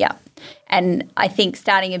 Really? Yeah. And I think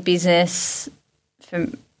starting a business,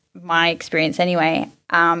 from my experience anyway,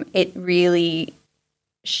 it really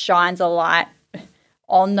shines a light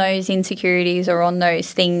on those insecurities or on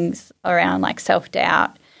those things around like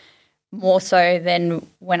self-doubt more so than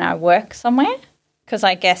when I work somewhere, because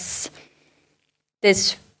I guess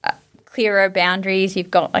there's clearer boundaries.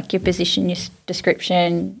 You've got like your position, your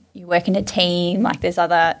description, you work in a team, like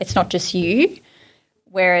it's not just you.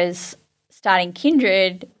 Whereas starting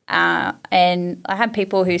Kindred, and I have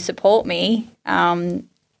people who support me,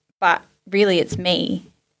 but really it's me.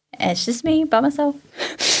 And it's just me by myself.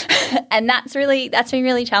 And that's been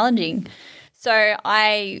really challenging. So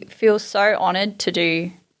I feel so honoured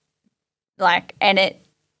to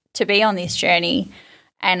be on this journey.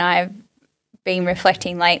 And I've been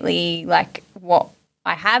reflecting lately like what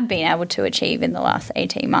I have been able to achieve in the last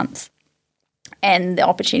 18 months and the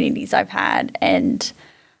opportunities I've had. And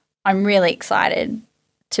I'm really excited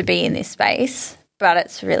to be in this space, but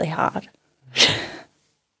it's really hard. I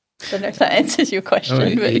don't know if that answers your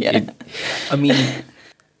question, but yeah. I mean,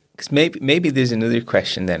 because maybe there's another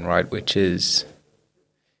question then, right, which is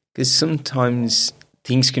because sometimes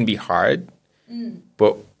things can be hard,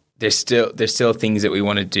 but there's still things that we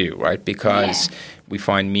want to do, right, because we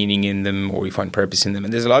find meaning in them or we find purpose in them.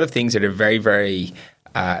 And there's a lot of things that are very, very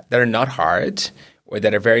that are not hard or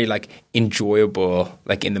that are very like enjoyable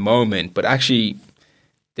like in the moment, but actually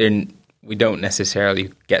we don't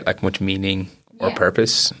necessarily get like much meaning or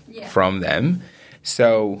purpose from them.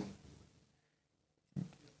 So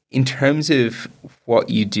in terms of what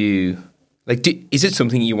you do, like is it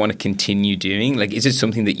something you want to continue doing? Like is it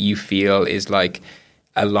something that you feel is like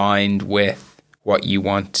aligned with what you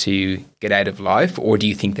want to get out of life, or do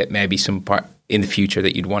you think that maybe some part in the future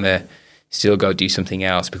that you'd want to still go do something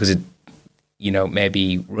else because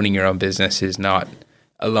maybe running your own business is not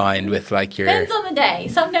aligned with like your... Depends on the day.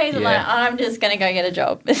 Some days I'm like, I'm just going to go get a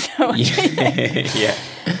job. Yeah.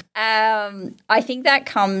 I think that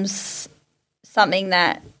comes something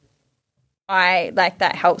that I like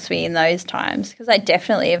that helps me in those times, because I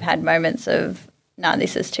definitely have had moments of, no,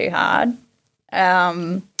 this is too hard.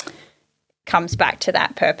 Comes back to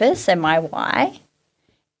that purpose and my why.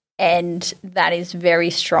 And that is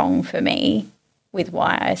very strong for me with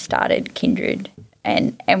why I started Kindred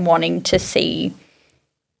and wanting to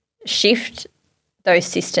shift those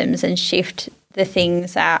systems and shift the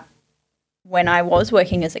things that when I was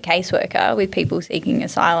working as a caseworker with people seeking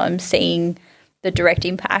asylum, seeing the direct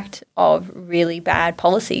impact of really bad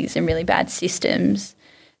policies and really bad systems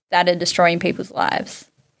that are destroying people's lives.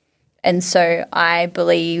 And so I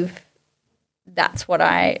believe that's what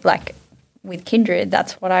I like with Kindred.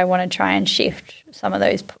 That's what I want to try and shift some of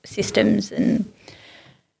those systems. And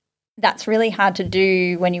that's really hard to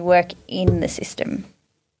do when you work in the system.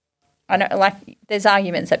 I know, like, there's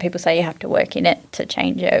arguments that people say you have to work in it to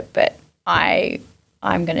change it, but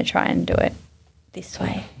I'm going to try and do it this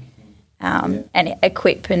way, and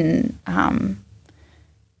equip and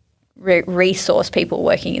resource people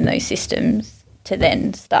working in those systems to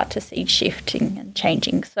then start to see shifting and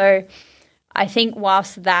changing. So I think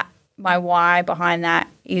whilst that my why behind that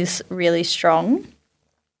is really strong,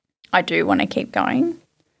 I do want to keep going.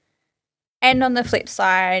 And on the flip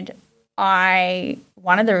side,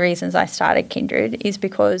 one of the reasons I started Kindred is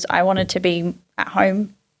because I wanted to be at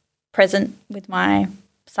home, present with my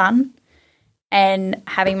son, and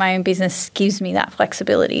having my own business gives me that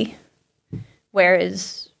flexibility.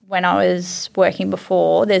 Whereas when I was working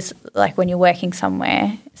before, there's like when you're working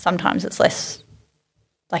somewhere, sometimes it's less,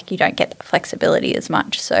 like you don't get that flexibility as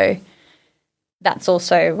much. So that's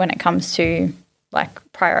also when it comes to like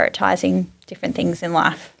prioritizing different things in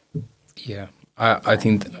life. Yeah, I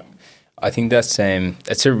think that's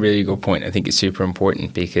a really good point. I think it's super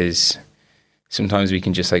important because sometimes we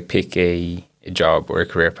can just like pick a job or a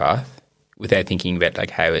career path without thinking about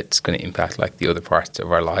like how it's going to impact like the other parts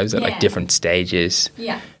of our lives at like different stages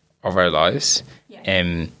of our lives.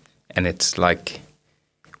 And it's like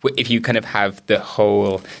if you kind of have the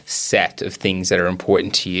whole set of things that are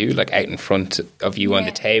important to you like out in front of you on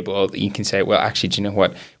the table, you can say, well, actually, do you know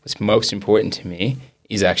what's most important to me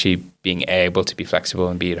is actually being able to be flexible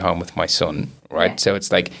and be at home with my son, right? So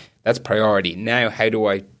it's like that's priority. Now, how do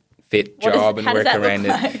I fit job and work around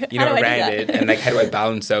it, and like how do I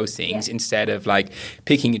balance those things instead of like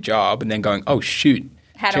picking a job and then going, oh shoot,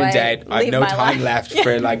 how do Turns I out I have live no my time life? left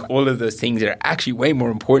for like all of those things that are actually way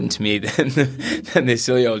more important to me than this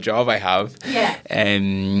silly old job I have. Yeah.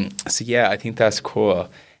 So yeah, I think that's cool.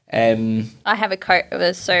 I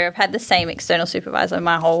have so I've had the same external supervisor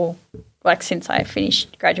my whole, like since I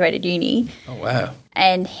graduated uni. Oh wow.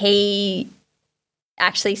 And he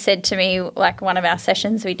actually said to me, like one of our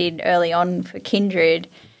sessions we did early on for Kindred,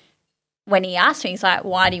 when he asked me, he's like,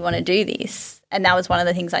 why do you want to do this? And that was one of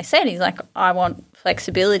the things I said. He's like, I want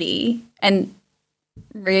flexibility. And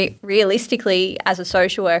realistically, as a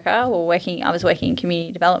social worker I was working in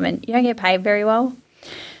community development, you don't get paid very well.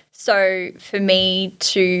 So for me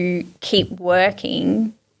to keep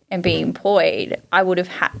working and be employed, I would have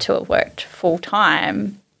had to have worked full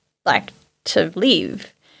time, like to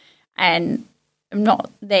live. And I'm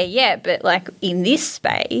not there yet, but like in this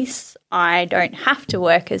space, I don't have to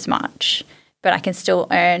work as much, but I can still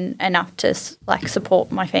earn enough to like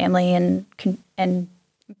support my family and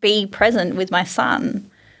be present with my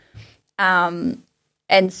son. And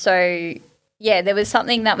so, yeah, there was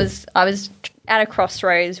something I was at a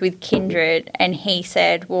crossroads with Kindred, and he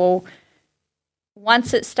said, well,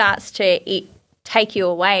 once it starts to take you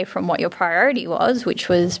away from what your priority was, which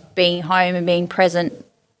was being home and being present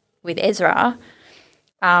with Ezra,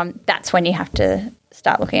 that's when you have to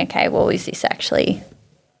start looking, okay, well, is this actually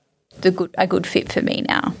a good fit for me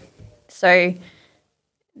now? So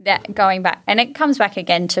that going back, and it comes back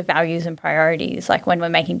again to values and priorities, like when we're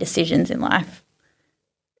making decisions in life,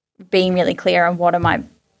 being really clear on what are my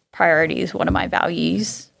priorities, what are my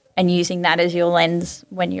values, and using that as your lens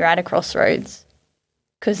when you're at a crossroads.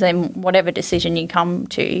 Because then whatever decision you come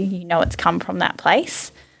to, you know it's come from that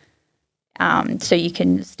place. So you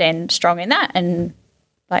can stand strong in that and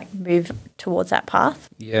like move towards that path.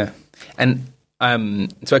 Yeah. And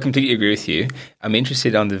so I completely agree with you. I'm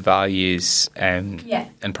interested on the values and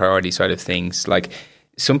priority side of things. Like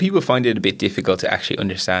some people find it a bit difficult to actually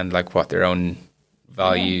understand like what their own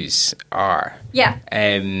values are. Yeah.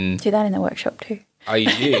 Do that in the workshop too. Oh,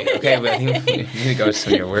 you do? Okay, well, I think we need to go to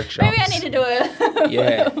some of your workshops. Maybe I need to do it.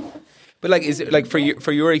 Yeah. But like, is it like for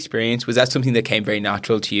your experience, was that something that came very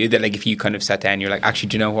natural to you? That like, if you kind of sat down, you're like, actually,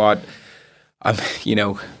 do you know what?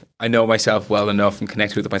 I know myself well enough and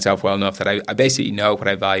connect with myself well enough that I basically know what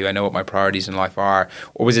I value. I know what my priorities in life are.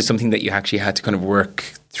 Or was it something that you actually had to kind of work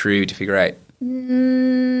through to figure out?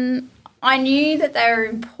 I knew that they were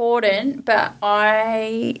important, but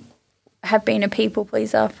I have been a people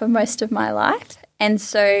pleaser for most of my life. And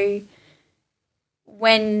so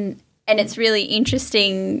and it's really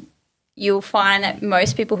interesting, you'll find that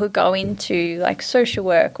most people who go into like social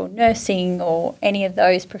work or nursing or any of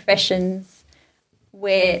those professions,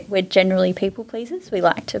 we're generally people pleasers. We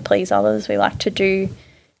like to please others. We like to do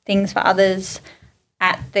things for others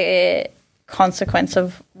at the consequence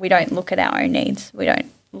of we don't look at our own needs. We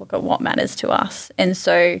don't look at what matters to us. And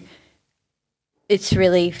so it's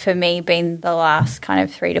really, for me, been the last kind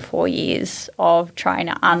of 3 to 4 years of trying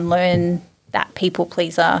to unlearn that people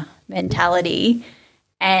pleaser mentality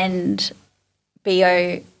and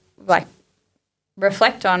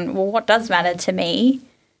reflect on, well, what does matter to me?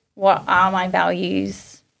 What are my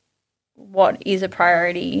values? What is a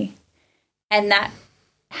priority? And that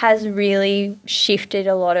has really shifted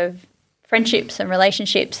a lot of friendships and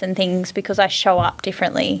relationships and things because I show up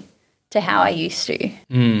differently to how I used to.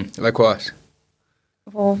 Like what?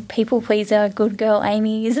 Well, people pleaser, good girl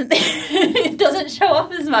Amy isn't there. It doesn't show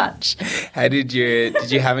up as much. How did you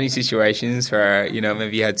have any situations where,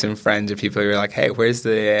 maybe you had some friends or people who were like, hey, where's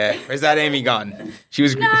that Amy gone? She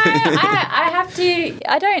was... No, I have to...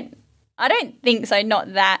 I don't think so,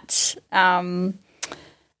 not that.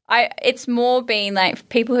 It's more been like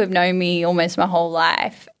people who've known me almost my whole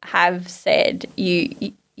life have said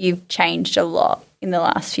you've changed a lot in the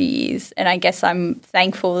last few years, and I guess I'm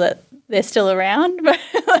thankful that they're still around.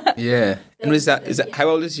 Yeah. And is that how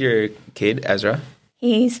old is your kid, Ezra?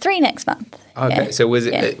 He's 3 next month. Okay. Yeah. So was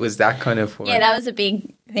that kind of Yeah, that was a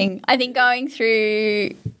big thing. I think going through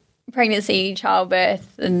pregnancy,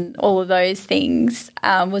 childbirth and all of those things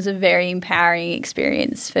was a very empowering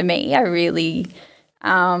experience for me. I really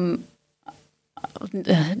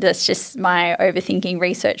that's just my overthinking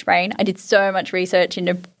research brain. I did so much research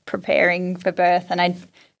into preparing for birth, and I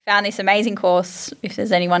found this amazing course, if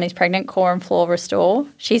there's anyone who's pregnant, Core and Floor Restore.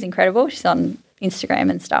 She's incredible. She's on Instagram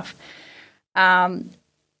and stuff.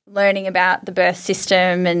 Learning about the birth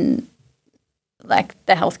system and like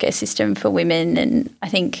the healthcare system for women, and I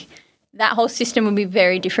think that whole system would be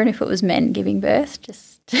very different if it was men giving birth.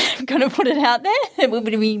 Just going to put it out there. It would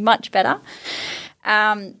be much better.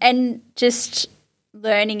 And just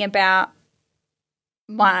learning about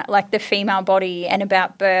the female body and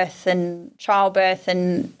about birth and childbirth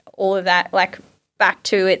and all of that, like back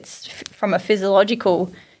to its from a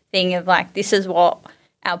physiological thing of like this is what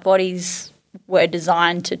our bodies were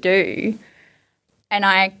designed to do. And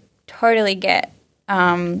I totally get,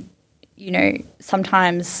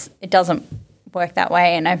 sometimes it doesn't work that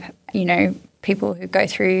way. And I've, people who go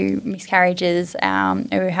through miscarriages,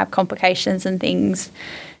 who have complications and things,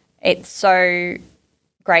 it's so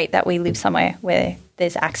great that we live somewhere where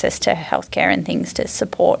there's access to healthcare and things to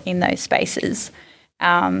support in those spaces.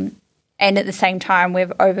 And at the same time,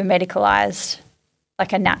 we've over-medicalised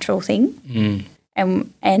like a natural thing.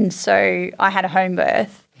 And so I had a home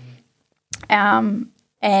birth.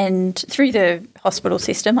 And through the hospital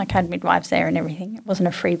system, like I had midwives there and everything. It wasn't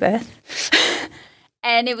a free birth.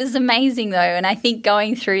 And it was amazing though. And I think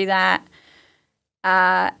going through that,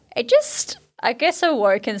 it just, I guess,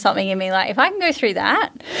 awoken something in me. Like if I can go through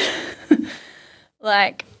that,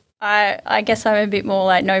 like I guess I'm a bit more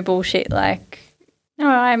like no bullshit. Like, no,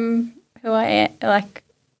 I'm who I am. Like,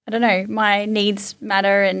 I don't know, my needs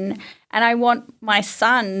matter. And I want my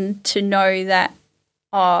son to know that,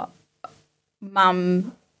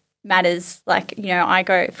 mum matters. Like, I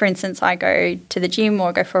go to the gym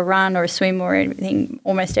or go for a run or a swim or anything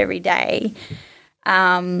almost every day.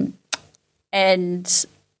 And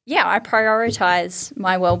yeah, I prioritize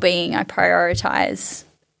my well-being. I prioritize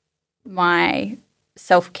my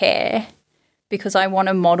self-care because I want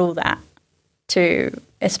to model that to,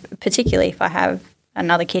 particularly if I have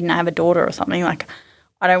another kid and I have a daughter or something, like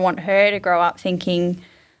I don't want her to grow up thinking,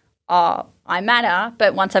 oh, I matter,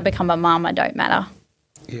 but once I become a mum, I don't matter.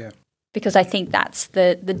 Yeah. Because I think that's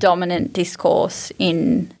the dominant discourse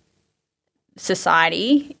in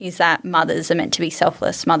society is that mothers are meant to be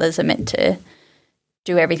selfless. Mothers are meant to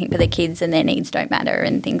do everything for their kids and their needs don't matter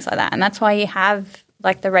and things like that. And that's why you have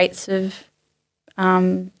like the rates of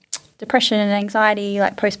depression and anxiety,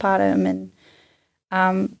 like postpartum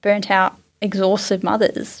and burnt out, exhausted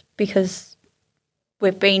mothers, because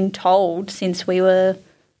we've been told since we were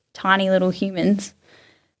tiny little humans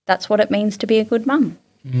that's what it means to be a good mum.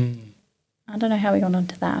 I don't know how we got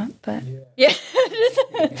onto that, but yeah.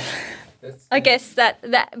 I guess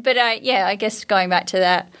I guess going back to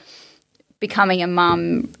that, becoming a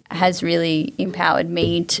mum has really empowered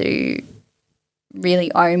me to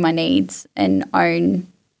really own my needs and own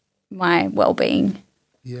my well-being.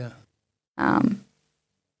 Yeah.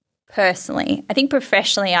 Personally, I think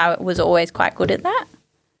professionally I was always quite good at that.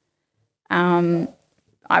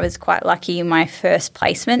 I was quite lucky in my first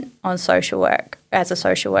placement on social work as a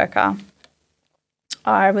social worker.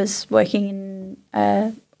 I was working in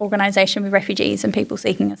an organisation with refugees and people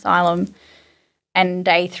seeking asylum, and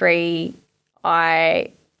day 3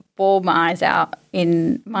 I bawled my eyes out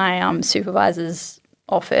in my supervisor's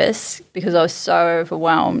office because I was so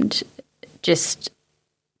overwhelmed just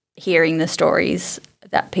hearing the stories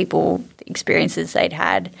that people, the experiences they'd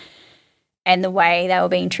had and the way they were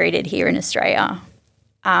being treated here in Australia.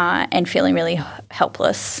 And feeling really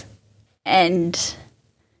helpless. And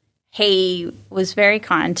he was very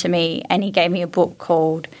kind to me and he gave me a book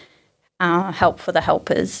called Help for the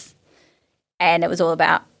Helpers. And it was all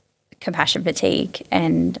about compassion fatigue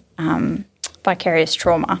and vicarious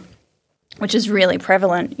trauma, which is really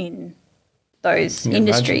prevalent in those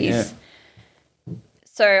industries. Imagine, yeah.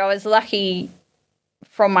 So I was lucky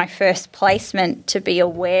from my first placement to be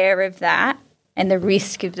aware of that and the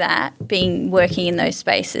risk of that working in those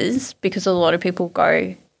spaces, because a lot of people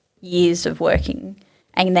go years of working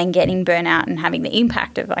and then getting burnout and having the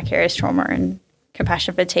impact of vicarious trauma and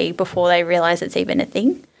compassion fatigue before they realise it's even a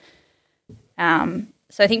thing.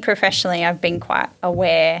 So I think professionally I've been quite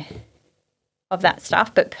aware of that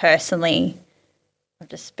stuff, but personally I've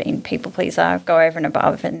just been people pleaser, go over and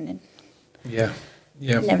above and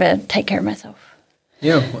never take care of myself.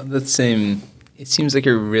 Yeah, well, that's it seems like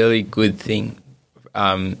a really good thing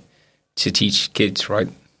to teach kids, right?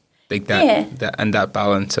 Like that and that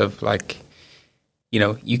balance of like,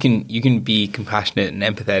 you can be compassionate and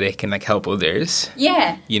empathetic and like help others.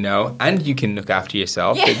 Yeah. And you can look after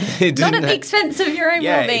yourself. Yeah. It not at the expense of your own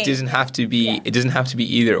well-being. It doesn't have to be. It doesn't have to be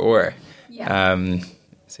either or. Yeah.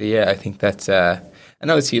 So I think that's. And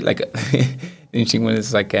obviously, like the interesting one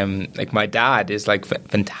is like my dad is like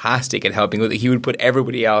fantastic at helping. He would put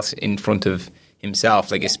everybody else in front of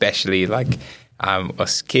himself, like especially like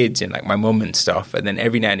us kids and like my mum and stuff. And then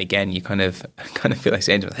every now and again, you kind of feel like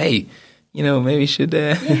saying to him, "Hey, maybe you should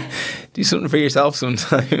do something for yourself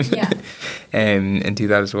sometime." Yeah. And do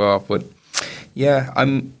that as well. But yeah,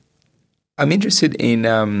 I'm interested in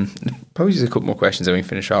probably just a couple more questions and we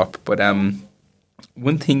finish up. But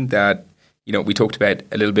one thing that we talked about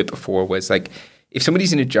a little bit before was like, if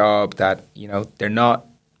somebody's in a job that, you know, they're not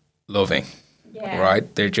loving, right?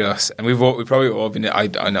 They're just, and we've probably all been, I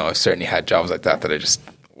know I've certainly had jobs like that I just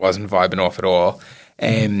wasn't vibing off at all.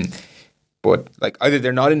 But like either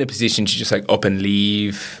they're not in a position to just like up and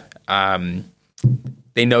leave,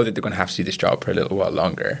 they know that they're going to have to do this job for a little while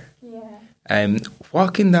longer. Yeah.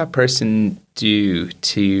 What can that person do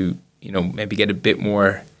to, you know, maybe get a bit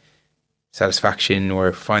more satisfaction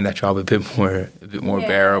or find that job a bit more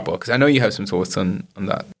bearable? Because I know you have some thoughts on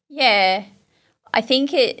that. Yeah, I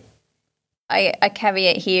think a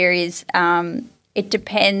caveat here is it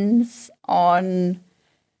depends on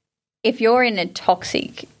if you're in a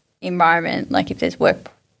toxic environment, like if there's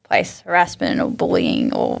workplace harassment or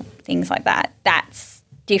bullying or things like that, that's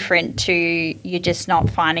different to you're just not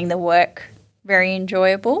finding the work very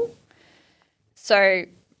enjoyable. So,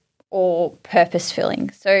 or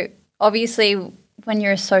purpose-filling. So obviously when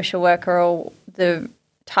you're a social worker or the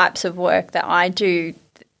types of work that I do,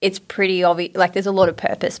 it's pretty obvious, like there's a lot of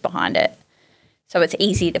purpose behind it. So it's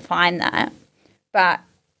easy to find that. But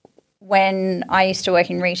when I used to work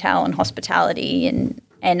in retail and hospitality and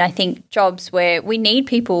I think jobs where we need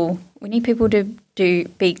people to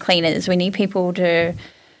be cleaners, we need people to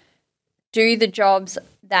do the jobs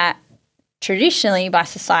that traditionally by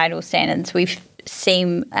societal standards we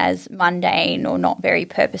seem as mundane or not very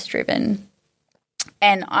purpose-driven.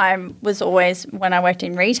 And I was always, when I worked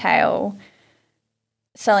in retail,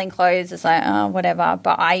 selling clothes is like, oh, whatever.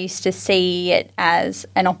 But I used to see it as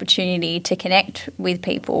an opportunity to connect with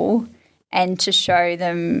people and to show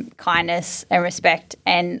them kindness and respect.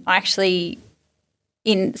 And actually,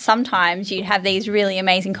 sometimes you have these really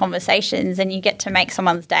amazing conversations and you get to make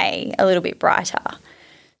someone's day a little bit brighter.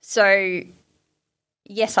 So,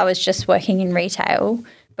 yes, I was just working in retail,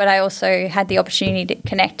 but I also had the opportunity to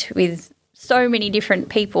connect with so many different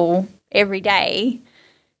people every day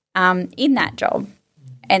in that job.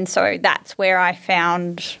 And so that's where I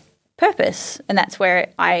found purpose, and that's where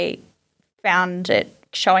I found it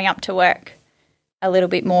showing up to work a little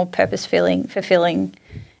bit more purpose-filling, fulfilling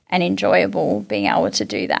and enjoyable, being able to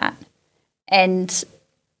do that. And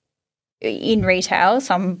in retail,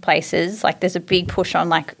 some places, like there's a big push on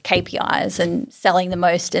like KPIs and selling the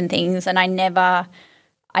most and things, and I never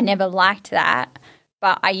liked that.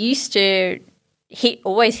 But I used to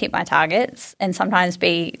always hit my targets and sometimes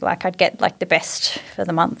be like I'd get like the best for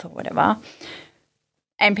the month or whatever.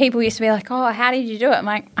 And people used to be like, oh, how did you do it? I'm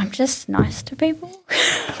like, I'm just nice to people.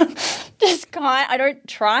 I don't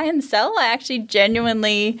try and sell. I actually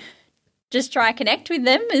genuinely just try to connect with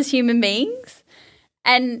them as human beings.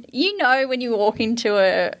 And you know when you walk into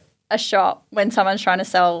a shop when someone's trying to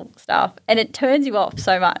sell stuff and it turns you off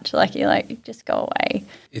so much, like you're like, just go away.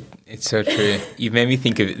 It's so true. You made me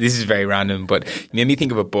think of, this is very random, but you made me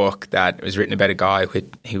think of a book that was written about a guy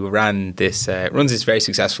who runs this very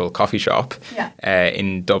successful coffee shop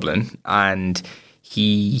in Dublin, and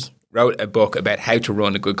he wrote a book about how to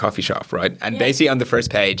run a good coffee shop, right? And basically on the first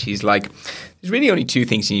page, he's like, there's really only two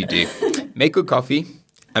things you need to do. Make good coffee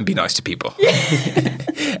and be nice to people.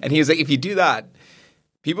 And he was like, if you do that,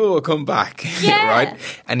 people will come back, right?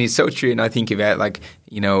 And it's so true. And I think about like,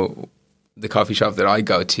 you know, the coffee shop that I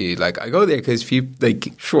go to, like I go there because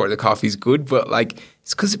sure, the coffee's good, but like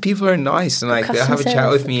it's because the people are nice and like they'll have a chat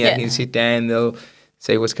with me. I can sit down, they'll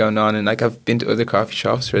say what's going on. And like I've been to other coffee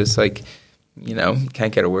shops where it's like, you know,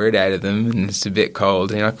 can't get a word out of them and it's a bit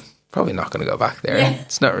cold and you're like, probably not going to go back there.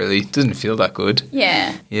 It's not really, it doesn't feel that good.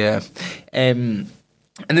 Yeah. And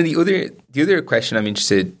then the other question I'm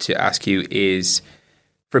interested to ask you is,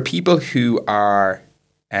 for people who are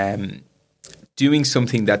doing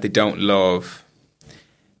something that they don't love,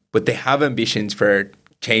 but they have ambitions for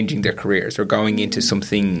changing their careers or going into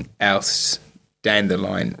something else down the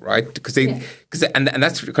line, right? And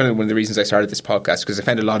that's kind of one of the reasons I started this podcast, because I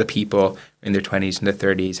found a lot of people in their 20s and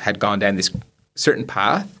their 30s had gone down this certain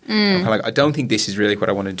path. I'm kind of like, I don't think this is really what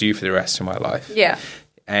I want to do for the rest of my life. Yeah.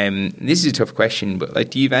 This is a tough question, but like,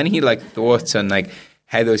 do you have any like thoughts on like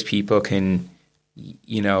how those people can,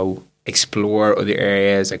 you know, explore other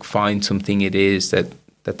areas, like find something it is that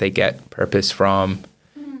they get purpose from?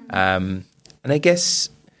 And I guess,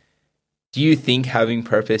 do you think having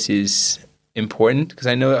purpose is important? Because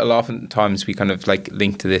I know a lot of times we kind of like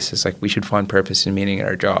link to this as like we should find purpose and meaning in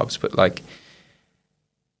our jobs, but like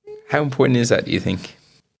how important is that, do you think?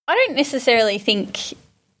 I don't necessarily think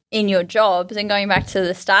in your jobs, and going back to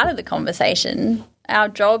the start of the conversation, our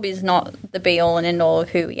job is not the be all and end all of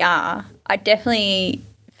who we are.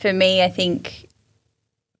 For me, I think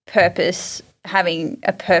purpose, having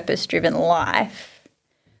a purpose-driven life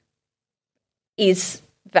is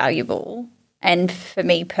valuable, and for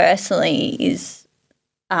me personally is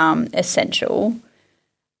essential.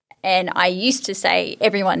 And I used to say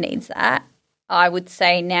everyone needs that. I would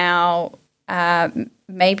say now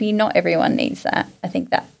maybe not everyone needs that. I think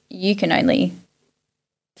that you can only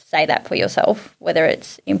say that for yourself, whether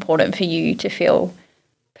it's important for you to feel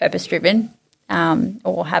purpose-driven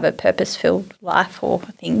or have a purpose-filled life or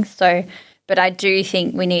things. So, but I do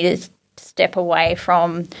think we need to step away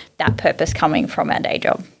from that purpose coming from our day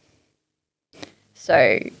job.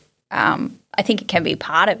 So I think it can be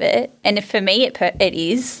part of it. And for me, it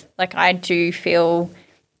is. Like, I do feel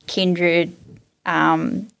Kindred,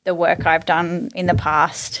 the work I've done in the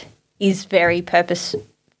past is very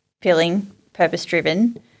purpose-filling,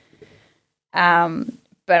 purpose-driven.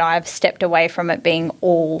 But I've stepped away from it being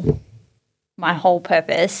my whole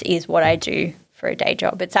purpose is what I do for a day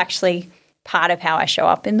job. It's actually part of how I show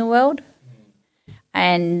up in the world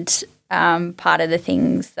and part of the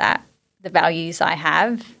things that the values I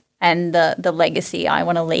have and the legacy I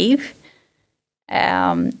want to leave.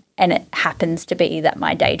 And it happens to be that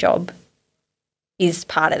my day job is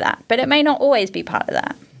part of that. But it may not always be part of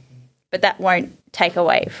that. But that won't take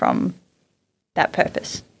away from that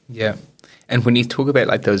purpose. Yeah. And when you talk about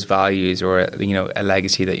like those values or, you know, a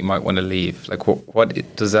legacy that you might want to leave, like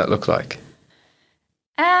what does that look like?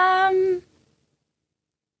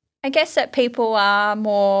 I guess that people are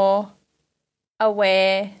more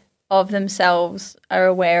aware of themselves, are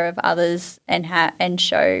aware of others, and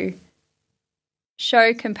show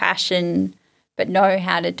compassion, but know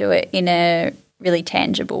how to do it in a really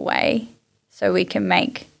tangible way, so we can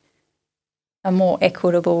make a more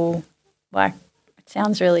equitable, like, it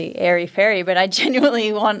sounds really airy-fairy, but I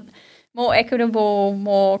genuinely want more equitable,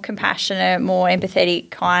 more compassionate, more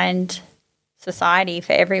empathetic, kind society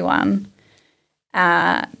for everyone.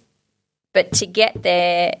 But to get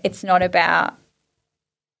there, it's not about,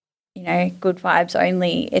 you know, good vibes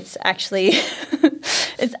only. It's actually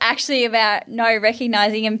about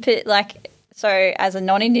recognizing and so as a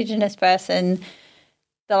non-Indigenous person,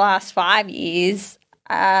 the last 5 years,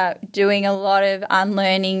 doing a lot of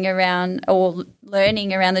learning around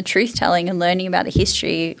the truth telling and learning about the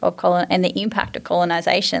history of and the impact of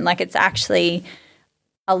colonization. Like, it's actually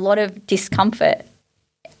a lot of discomfort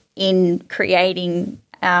in creating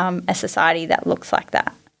a society that looks like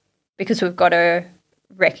that, because we've got to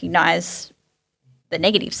recognize the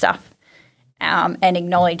negative stuff and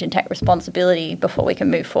acknowledge and take responsibility before we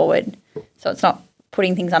can move forward. So it's not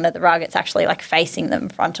putting things under the rug, it's actually like facing them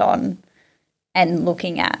front on and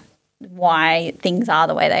looking at why things are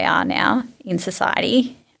the way they are now in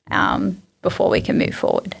society before we can move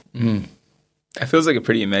forward. Mm. It feels like a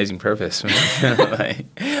pretty amazing purpose.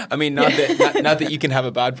 I mean, not that you can have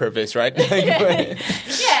a bad purpose, right? Yeah.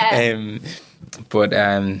 But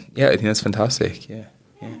I think that's fantastic. Yeah.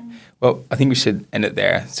 Well, I think we should end it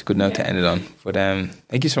there. It's a good note to end it on. But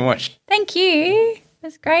thank you so much. Thank you. It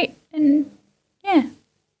was great. And yeah,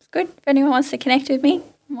 it's good. If anyone wants to connect with me,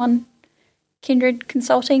 I'm on Kindred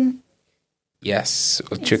Consulting. Yes.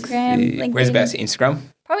 Instagram, where's the best? Instagram?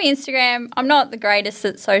 Probably Instagram. I'm not the greatest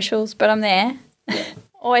at socials, but I'm there.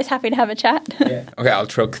 Always happy to have a chat. Yeah. Okay, I'll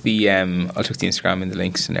truck the Instagram and the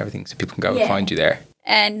links and everything so people can go and find you there.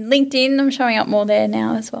 And LinkedIn, I'm showing up more there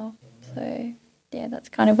now as well. So yeah, that's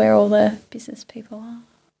kind of where all the business people are.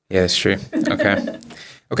 Yeah, that's true. Okay.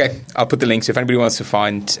 Okay, I'll put the links. If anybody wants to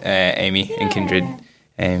find Amy and Kindred,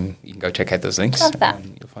 you can go check out those links. Love that.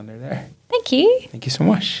 And you'll find her there. Thank you. Thank you so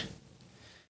much.